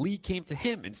week. But the league came to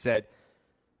him and said,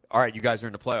 all right, you guys are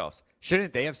in the playoffs.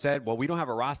 Shouldn't they have said, well, we don't have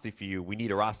a roster for you. We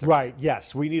need a roster. Right,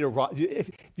 yes. We need a roster.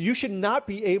 You should not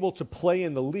be able to play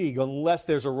in the league unless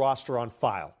there's a roster on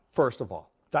file, first of all.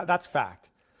 That's fact.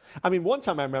 I mean, one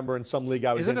time I remember in some league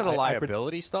I was Isn't in. it a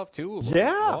liability stuff, too?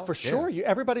 Yeah, for sure.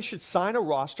 Everybody should sign a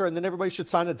roster, and then everybody should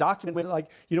sign a document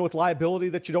with liability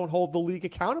that you don't hold the league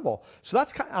accountable. So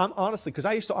that's honestly, because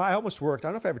I almost worked, I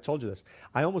don't know if I ever told you this,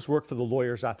 I almost worked for the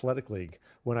Lawyers Athletic League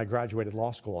when I graduated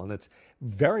law school, and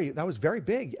that was very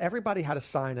big. Everybody had to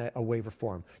sign a waiver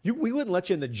form. We wouldn't let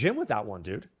you in the gym with that one,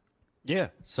 dude. Yeah,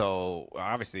 so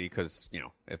obviously because,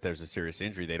 if there's a serious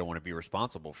injury, they don't want to be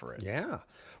responsible for it. Yeah,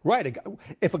 right.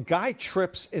 If a guy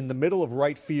trips in the middle of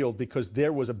right field because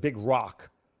there was a big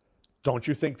rock, don't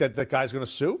you think that the guy's going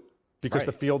to sue because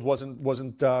the field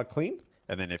wasn't clean?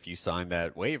 And then if you sign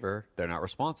that waiver, they're not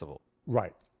responsible.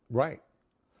 Right.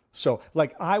 So,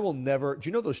 I will never – do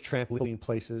you know those trampoline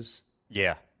places?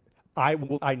 Yeah.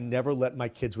 I never let my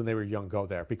kids when they were young go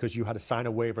there because you had to sign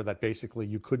a waiver that basically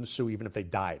you couldn't sue even if they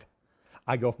died.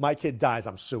 I go, if my kid dies,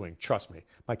 I'm suing. Trust me.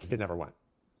 My kid never went.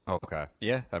 Okay.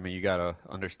 Yeah. I mean, you got to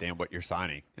understand what you're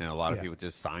signing. And a lot of people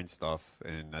just sign stuff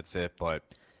and that's it. But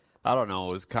I don't know.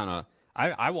 It was kind of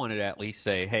I wanted to at least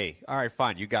say, hey, all right,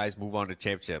 fine, you guys move on to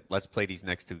championship. Let's play these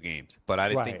next 2 games. But I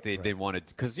didn't think they wanted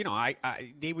because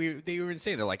they were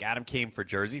insane. They're like, Adam came for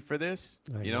Jersey for this.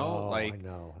 I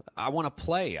know. I want to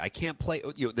play. I can't play.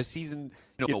 The season.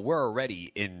 We're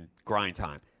already in grind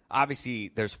time.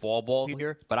 Obviously, there's fall ball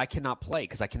here, but I cannot play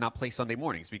because I cannot play Sunday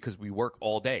mornings because we work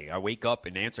all day. I wake up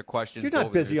and answer questions. You're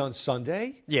not busy on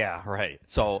Sunday. Yeah, right.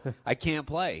 So I can't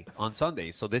play on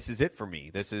Sundays. So this is it for me.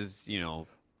 This is,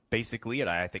 basically it.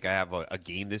 I think I have a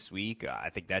game this week. I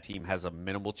think that team has a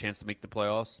minimal chance to make the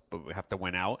playoffs, but we have to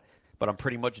win out. But I'm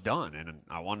pretty much done, and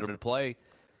I wanted to play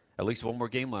at least one more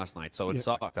game last night, so it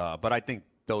sucked. But I think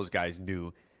those guys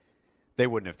knew they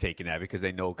wouldn't have taken that because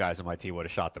they know guys on my team would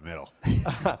have shot the middle.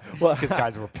 Because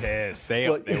guys were pissed. They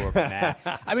were mad.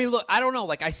 I mean, look, I don't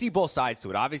know. I see both sides to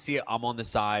it. Obviously, I'm on the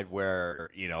side where,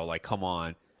 come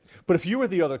on. But if you were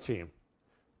the other team,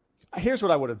 here's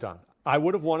what I would have done. I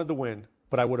would have wanted the win,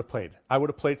 but I would have played. I would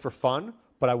have played for fun,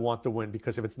 but I want the win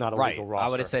because if it's not a legal roster, I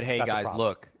would have said, hey, guys,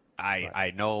 look,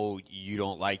 I know you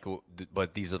don't like,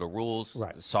 but these are the rules.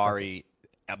 Right. Sorry.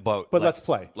 But let's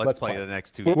play. Let's play the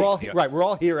next 2 We're all We're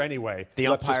all here anyway. The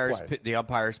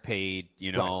umpires paid,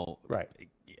 Right.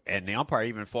 And the umpire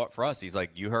even fought for us. He's like,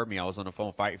 you heard me. I was on the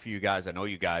phone fighting for you guys. I know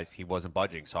you guys. He wasn't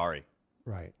budging. Sorry.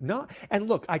 Right. No. And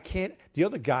look, I can't. The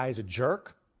other guy is a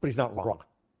jerk, but he's not wrong.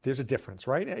 There's a difference,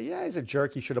 right? Yeah, he's a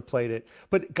jerk. He should have played it.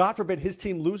 But God forbid his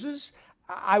team loses.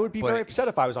 I would be very upset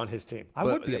if I was on his team. I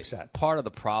would be upset. Part of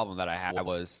the problem that I had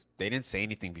was they didn't say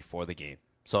anything before the game.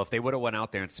 So if they would have went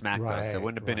out there and smacked us, it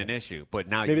wouldn't have been an issue. But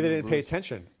now maybe they didn't pay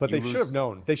attention, but they should have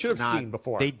known. They should have seen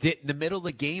before. They did. In the middle of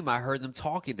the game, I heard them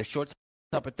talking. The shortstop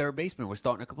at third baseman was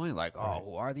starting to complain, like,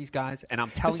 who are these guys? And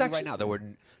I'm telling you right now, there were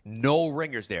no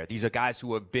ringers there. These are guys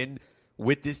who have been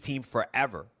with this team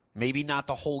forever. Maybe not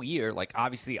the whole year. Like,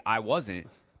 obviously, I wasn't,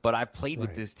 but I've played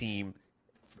with this team.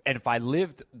 And if I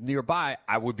lived nearby,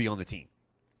 I would be on the team.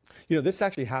 This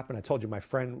actually happened. I told you my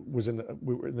friend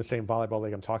we were in the same volleyball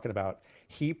league I'm talking about.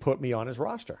 He put me on his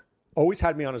roster. Always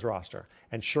had me on his roster.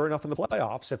 And sure enough, in the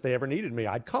playoffs, if they ever needed me,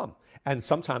 I'd come. And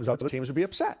sometimes other teams would be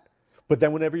upset. But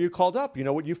then whenever you called up, you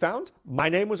know what you found? My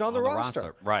name was on the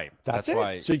roster. Right. That's it.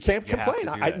 Why so you can't complain.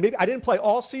 Maybe I didn't play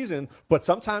all season, but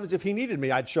sometimes if he needed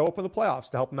me, I'd show up in the playoffs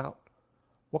to help him out.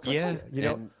 What can I tell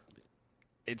you?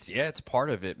 It's part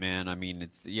of it, man. I mean,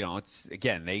 it's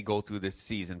again, they go through this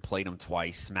season, played them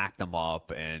twice, smacked them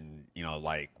up, and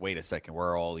wait a second, where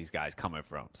are all these guys coming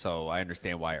from? So I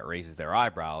understand why it raises their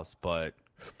eyebrows, but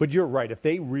you're right. If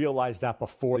they realized that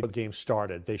before the game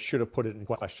started, they should have put it in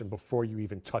question before you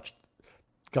even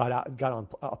got on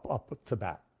up to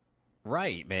bat.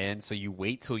 Right, man. So you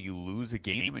wait till you lose a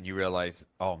game and you realize,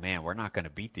 oh man, we're not going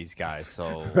to beat these guys.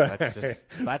 So that's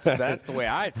the way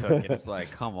I took it. It's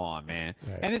like, come on, man.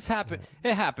 Right. And it's happened.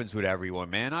 It happens with everyone,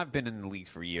 man. I've been in the league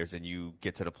for years, and you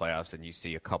get to the playoffs and you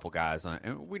see a couple guys on,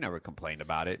 and we never complained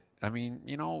about it. I mean,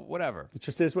 whatever. It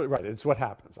just is right. It's what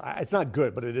happens. It's not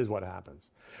good, but it is what happens.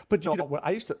 But what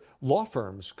I used to law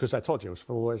firms, because I told you it was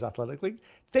for the Lawyers Athletic League.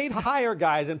 They'd hire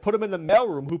guys and put them in the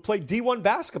mailroom who played D1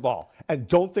 basketball, and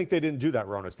don't think they didn't do that,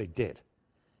 Ronas. They did.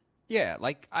 Yeah,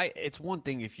 it's one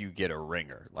thing if you get a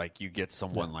ringer, like you get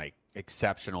someone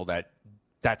exceptional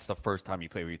that's the first time you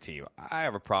play with your team. I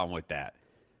have a problem with that.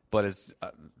 But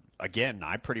again,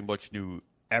 I pretty much knew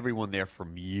everyone there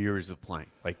from years of playing.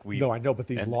 No, I know, but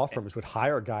these law firms would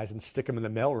hire guys and stick them in the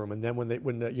mailroom, and then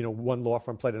when one law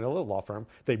firm played another law firm,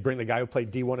 they'd bring the guy who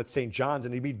played D1 at St. John's,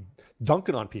 and he'd be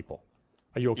dunking on people.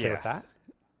 Are you okay with that?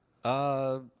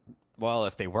 Well,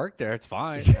 if they work there, it's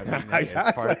fine. I mean,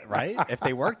 exactly. Right? If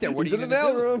they work there, what he's are you in the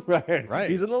mailroom, right?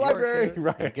 He's in the library,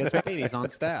 right? He gets paid. He's on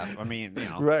staff. I mean,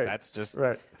 right. That's just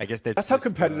right. I guess that's how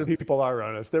competitive people are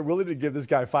on us. They're willing to give this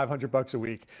guy $500 a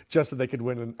week just so they could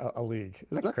win a league.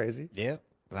 Isn't that crazy? Yeah.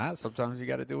 Sometimes you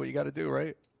got to do what you got to do,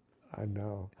 right? I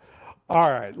know.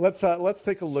 All right, let's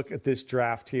take a look at this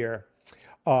draft here.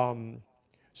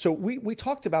 So we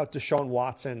talked about Deshaun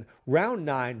Watson. Round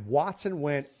 9, Watson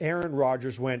went, Aaron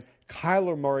Rodgers went,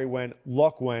 Kyler Murray went,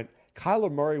 Luck went.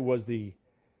 Kyler Murray was the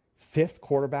 5th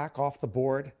quarterback off the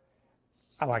board.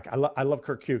 I love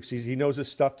Kirk Hughes. He knows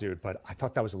his stuff, dude, but I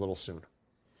thought that was a little soon.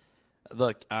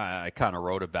 Look, I kind of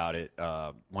wrote about it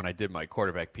when I did my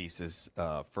quarterback pieces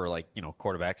for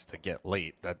quarterbacks to get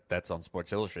late. That's on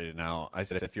Sports Illustrated now. I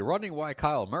said, if you're wondering why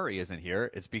Kyle Murray isn't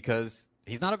here, it's because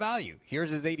he's not a value. Here's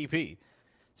his ADP.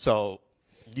 So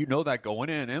that going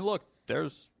in. And look,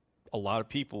 there's a lot of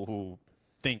people who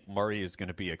think Murray is going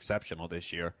to be exceptional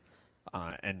this year.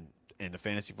 And in the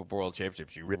Fantasy Football World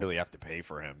Championships, you really have to pay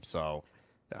for him. So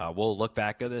we'll look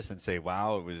back at this and say,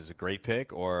 wow, it was a great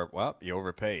pick, or, well, you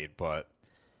overpaid. But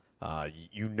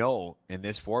In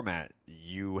this format,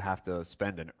 you have to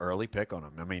spend an early pick on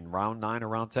them. I mean, round 9 or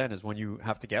round 10 is when you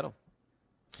have to get them.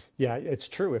 Yeah, it's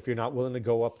true. If you're not willing to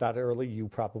go up that early, you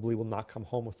probably will not come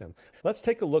home with him. Let's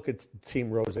take a look at Team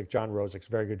Rosick. John Rosick's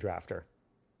very good drafter.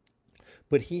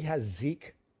 But he has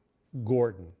Zeke,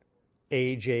 Gordon,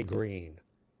 A.J. Green,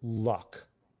 Luck,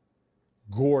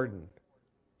 Gordon,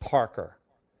 Parker.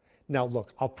 Now,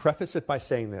 look, I'll preface it by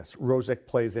saying this. Rosick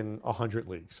plays in 100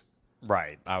 leagues.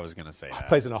 Right. I was going to say that.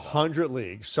 Plays in 100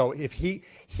 leagues. So if he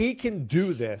can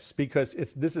do this because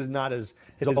this is not his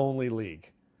only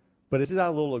league. But isn't that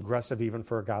a little aggressive even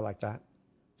for a guy like that?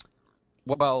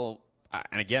 Well,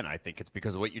 and again, I think it's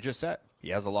because of what you just said. He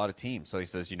has a lot of teams. So he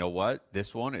says, you know what?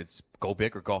 This one, it's go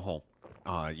big or go home.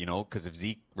 Because if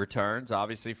Zeke returns,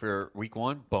 obviously, for week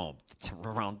 1, boom,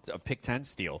 around a pick 10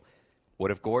 steal.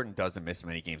 What if Gordon doesn't miss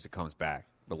many games and comes back?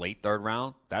 The late 3rd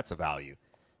round, that's a value.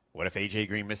 What if A.J.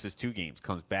 Green misses 2 games,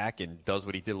 comes back and does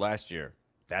what he did last year?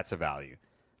 That's a value.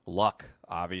 Luck,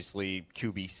 obviously,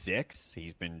 QB 6.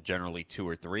 He's been generally 2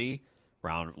 or 3.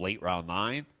 Late round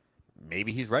 9.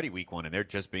 Maybe he's ready week 1, and they're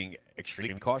just being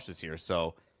extremely cautious here.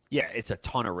 So, yeah, it's a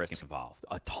ton of risk involved.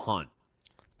 A ton.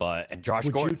 And Josh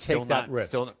Gordon, would you take that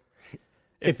risk?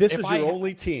 If this was your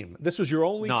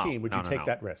only team, would you take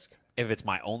that risk? If it's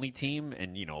my only team,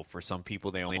 and for some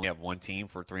people they only have one team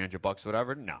for $300,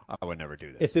 whatever. No, I would never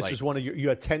do this. If this was one of you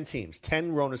had 10 teams,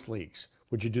 10 Ronus leagues,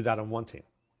 would you do that on one team?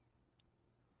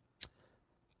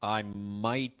 I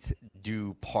might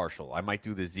do partial. I might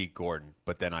do the Zeke Gordon,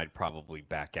 but then I'd probably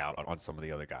back out on some of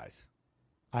the other guys.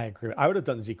 I agree. I would have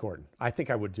done Zeke Gordon. I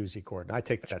think I would do Zeke Gordon. I'd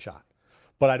take that shot.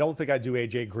 But I don't think I'd do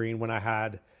A.J. Green when I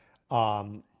had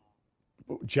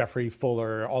Jeffrey,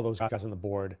 Fuller, all those guys on the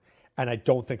board. And I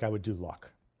don't think I would do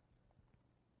Luck.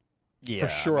 Yeah, For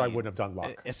sure I wouldn't have done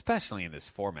Luck. Especially in this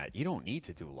format. You don't need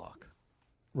to do Luck.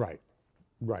 Right.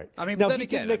 I mean, now he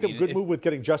did make a good move with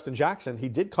getting Justin Jackson. He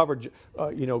did cover,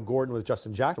 Gordon with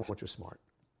Justin Jackson, which was smart.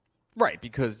 Right,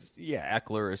 because,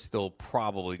 Eckler is still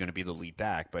probably going to be the lead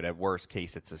back, but at worst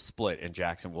case, it's a split, and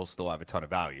Jackson will still have a ton of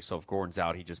value. So if Gordon's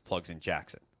out, he just plugs in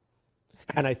Jackson.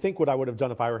 And I think what I would have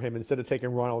done if I were him, instead of taking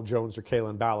Ronald Jones or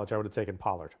Kalen Ballage, I would have taken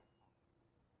Pollard.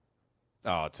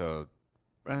 Oh,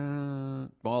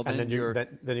 then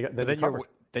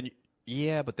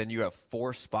you have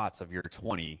 4 spots of your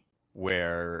 20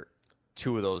 where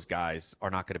 2 of those guys are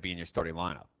not going to be in your starting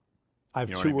lineup. I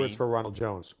have 2 words for Ronald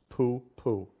Jones. Poo.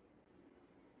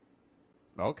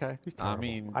 Okay. He's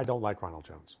terrible. I don't like Ronald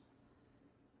Jones.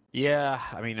 Yeah,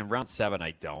 in round 7,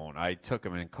 I don't. I took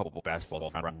him in a couple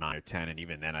basketball around 9 or 10, and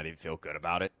even then I didn't feel good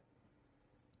about it.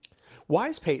 Why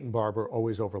is Peyton Barber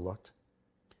always overlooked?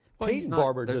 Well, Peyton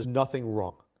Barber does nothing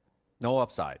wrong. No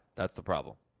upside. That's the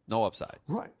problem. No upside.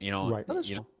 Right. Right.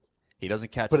 He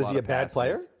doesn't catch. But is he a bad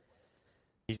player?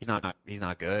 He's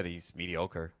not good. He's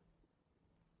mediocre.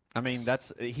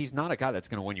 He's not a guy that's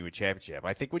going to win you a championship.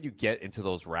 I think when you get into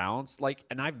those rounds,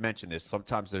 and I've mentioned this,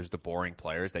 sometimes there's the boring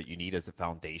players that you need as a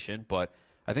foundation. But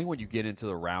I think when you get into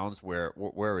the rounds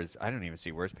where's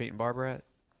Peyton Barber at?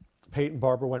 Peyton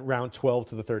Barber went round 12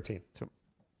 to the 13th.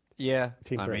 Yeah.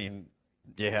 Team 3.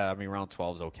 Round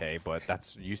 12 is okay, but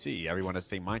everyone has the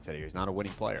same mindset here. He's not a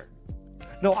winning player.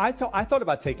 No, I thought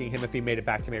about taking him if he made it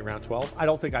back to me at round 12. I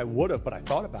don't think I would have, but I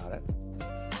thought about it.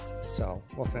 So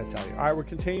what can I tell you? All right, we're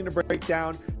continuing to break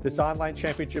down this online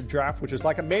championship draft, which is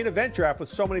like a main event draft with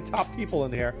so many top people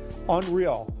in here.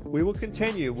 Unreal. We will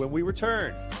continue when we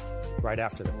return right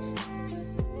after this.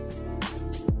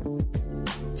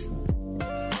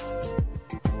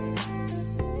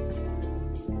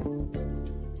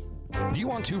 Do you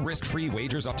want 2 risk-free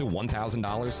wagers up to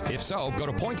 $1,000? If so, go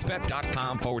to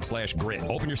pointsbet.com/grid.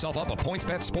 Open yoffself up a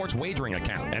PointsBet sports wagering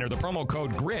account. Enter the promo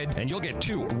code GRID, and you'll get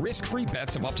 2 risk-free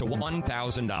bets of up to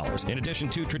 $1,000. In addition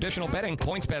to traditional betting,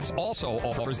 PointsBet also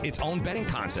offers its own betting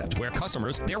concept, where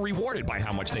customers, they're rewarded by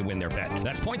how much they win their bet.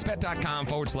 That's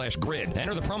pointsbet.com/grid.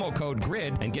 Enter the promo code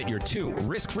GRID and get your 2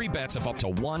 risk-free bets of up to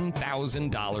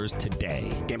 $1,000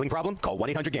 today. Gambling problem? Call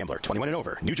 1-800-GAMBLER. 21 and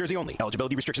over. New Jersey only.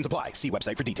 Eligibility restrictions apply. See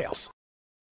website for details.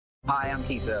 Hi, I'm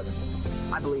Keith Urban.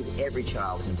 I believe every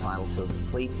child is entitled to a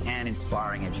complete and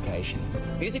inspiring education.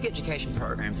 Music education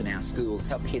programs in our schools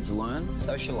help kids learn,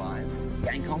 socialise,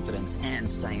 gain confidence and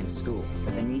stay in school.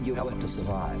 But they need your help to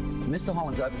survive. Mr.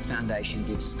 Holland's Opus Foundation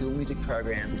gives school music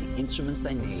programs the instruments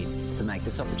they need to make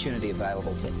this opportunity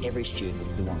available to every student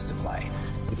who wants to play.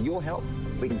 With your help,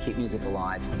 we can keep music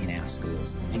alive in our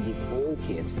schools and give all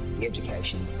kids the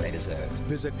education they deserve.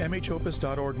 Visit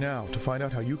mhopus.org now to find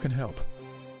out how you can help.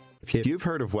 If you've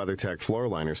heard of WeatherTech floor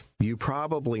liners, you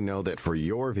probably know that for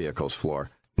your vehicle's floor,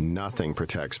 nothing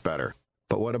protects better.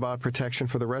 But what about protection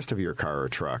for the rest of your car or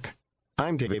truck?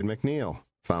 I'm David McNeil,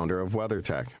 founder of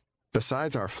WeatherTech.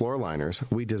 Besides our floor liners,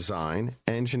 we design,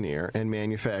 engineer, and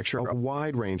manufacture a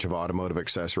wide range of automotive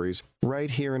accessories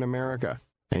right here in America.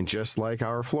 And just like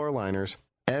our floor liners,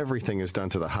 everything is done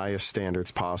to the highest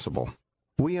standards possible.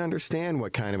 We understand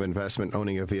what kind of investment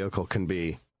owning a vehicle can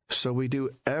be, so we do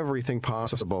everything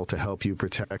possible to help you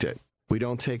protect it. We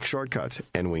don't take shortcuts,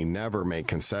 and we never make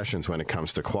concessions when it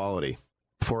comes to quality.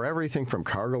 For everything from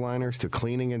cargo liners to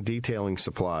cleaning and detailing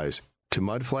supplies to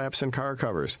mud flaps and car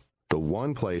covers, the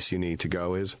one place you need to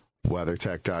go is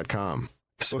WeatherTech.com.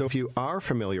 So if you are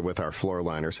familiar with our floor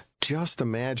liners, just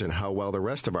imagine how well the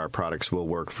rest of our products will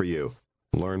work for you.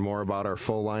 Learn more about our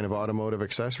full line of automotive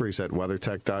accessories at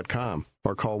WeatherTech.com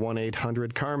or call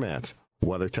 1-800-CarMats.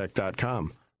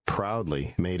 WeatherTech.com,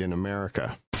 proudly made in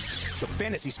America. The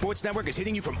Fantasy Sports Network is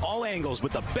hitting you from all angles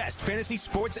with the best fantasy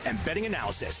sports and betting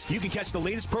analysis. You can catch the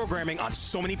latest programming on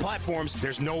so many platforms,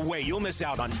 there's no way you'll miss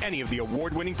out on any of the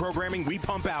award-winning programming we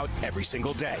pump out every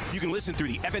single day. You can listen through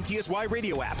the FNTSY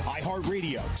radio app,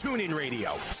 iHeartRadio, TuneIn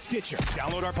Radio, Stitcher.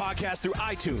 Download our podcast through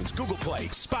iTunes, Google Play,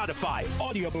 Spotify,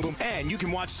 Audio Boom, and you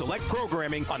can watch select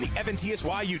programming on the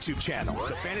FNTSY YouTube channel.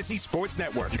 The Fantasy Sports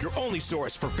Network, your only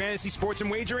source for fantasy sports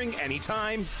and wagering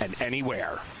anytime and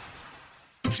anywhere.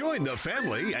 Join the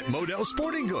family at Modell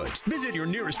Sporting Goods. Visit your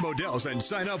nearest Modell's and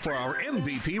sign up for our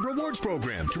MVP Rewards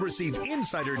program to receive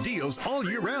insider deals all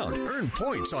year round. Earn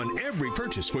points on every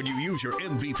purchase when you use your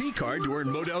MVP card to earn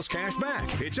Modell's cash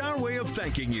back. It's our way of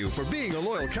thanking you for being a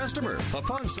loyal customer.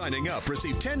 Upon signing up,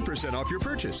 receive 10% off your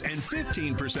purchase and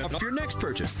 15% off your next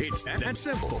purchase. It's that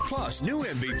simple. Plus, new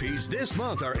MVPs this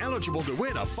month are eligible to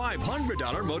win a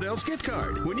 $500 Modell's gift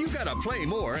card. When you gotta play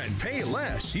more and pay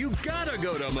less, you gotta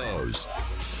go to Moe's.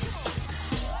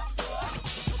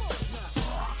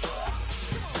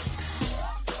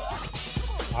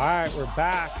 All right, we're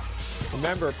back.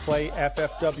 Remember, play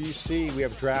FFWC. We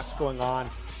have drafts going on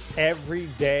every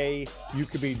day. You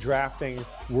could be drafting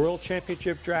World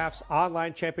Championship drafts,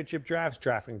 online championship drafts,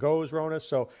 Draft and Goes, Ronas.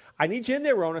 So I need you in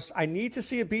there, Ronas. I need to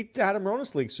see a beat Adam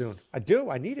Ronas League soon. I do.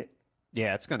 I need it.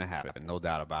 Yeah, it's going to happen. No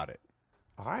doubt about it.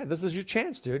 All right, this is your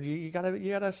chance, dude. You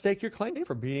gotta stake your claim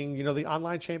for being, the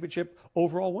online championship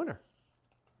overall winner.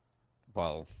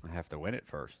 Well, I have to win it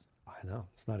first. I know.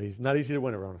 It's not easy. Not easy to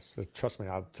win it, Ronas. Trust me.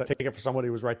 I'll take it for somebody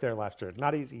who was right there last year. It's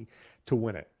not easy to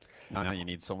win it. No, you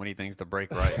need so many things to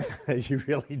break right. You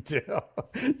really do.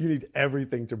 You need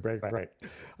everything to break right.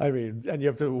 I mean, and you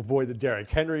have to avoid the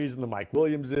Derrick Henrys and the Mike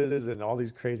Williamses and all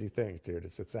these crazy things, dude.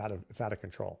 It's out of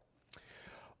control.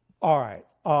 All right.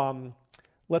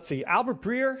 Let's see. Albert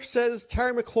Breer says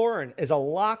Terry McLaurin is a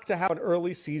lock to have an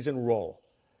early season role.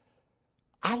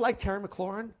 I like Terry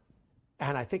McLaurin,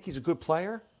 and I think he's a good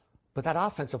player. But that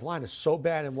offensive line is so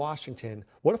bad in Washington.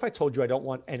 What if I told you I don't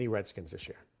want any Redskins this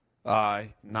year?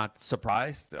 Not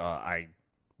surprised. I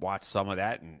watched some of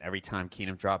that, and every time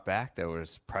Keenum dropped back, there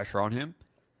was pressure on him.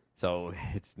 So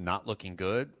it's not looking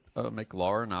good.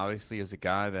 McLaurin obviously is a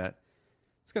guy that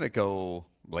is going to go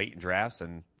late in drafts,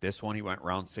 and this one he went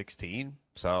round 16.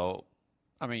 So,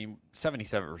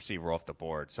 77 receiver off the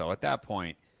board. So at that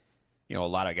point, a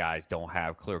lot of guys don't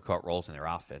have clear-cut roles in their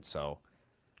offense. So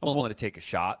I'm willing to take a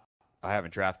shot. I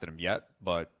haven't drafted him yet,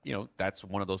 but, that's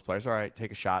one of those players. All right,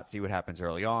 take a shot, see what happens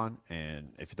early on,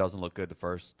 and if it doesn't look good the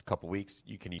first couple weeks,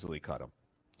 you can easily cut him.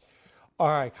 All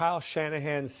right, Kyle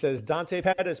Shanahan says Dante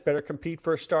Pettis better compete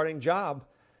for a starting job.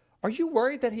 Are you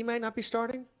worried that he might not be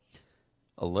starting?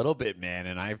 A little bit, man,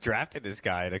 and I've drafted this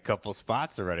guy in a couple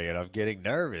spots already, and I'm getting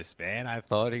nervous, man. I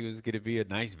thought he was going to be a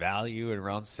nice value in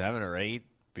round 7 or 8,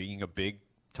 being a big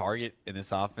target in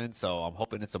this offense, so I'm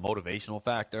hoping it's a motivational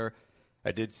factor.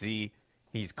 I did see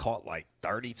he's caught like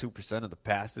 32% of the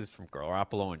passes from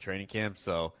Garoppolo in training camp,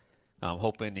 so I'm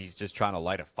hoping he's just trying to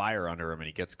light a fire under him and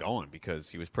he gets going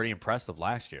because he was pretty impressive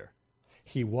last year.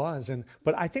 He was,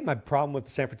 but I think my problem with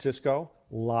San Francisco,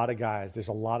 a lot of guys. There's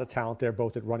a lot of talent there,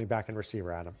 both at running back and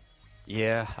receiver, Adam.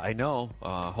 Yeah, I know.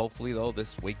 Hopefully, though,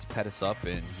 this wakes Pettis up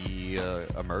and he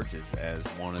emerges as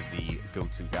one of the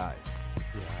go-to guys.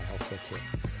 Yeah, I hope so, too.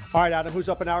 All right, Adam, who's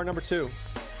up in hour number 2?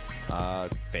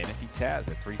 Fantasy Taz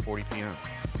at 3:40 p.m.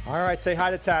 All right, say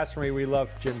hi to Taz for me. We love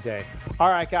Jim Day. All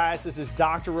right, guys, this is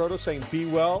Dr. Roto saying be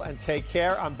well and take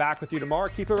care. I'm back with you tomorrow.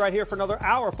 Keep it right here for another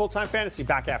hour of Full-Time Fantasy.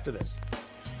 Back after this.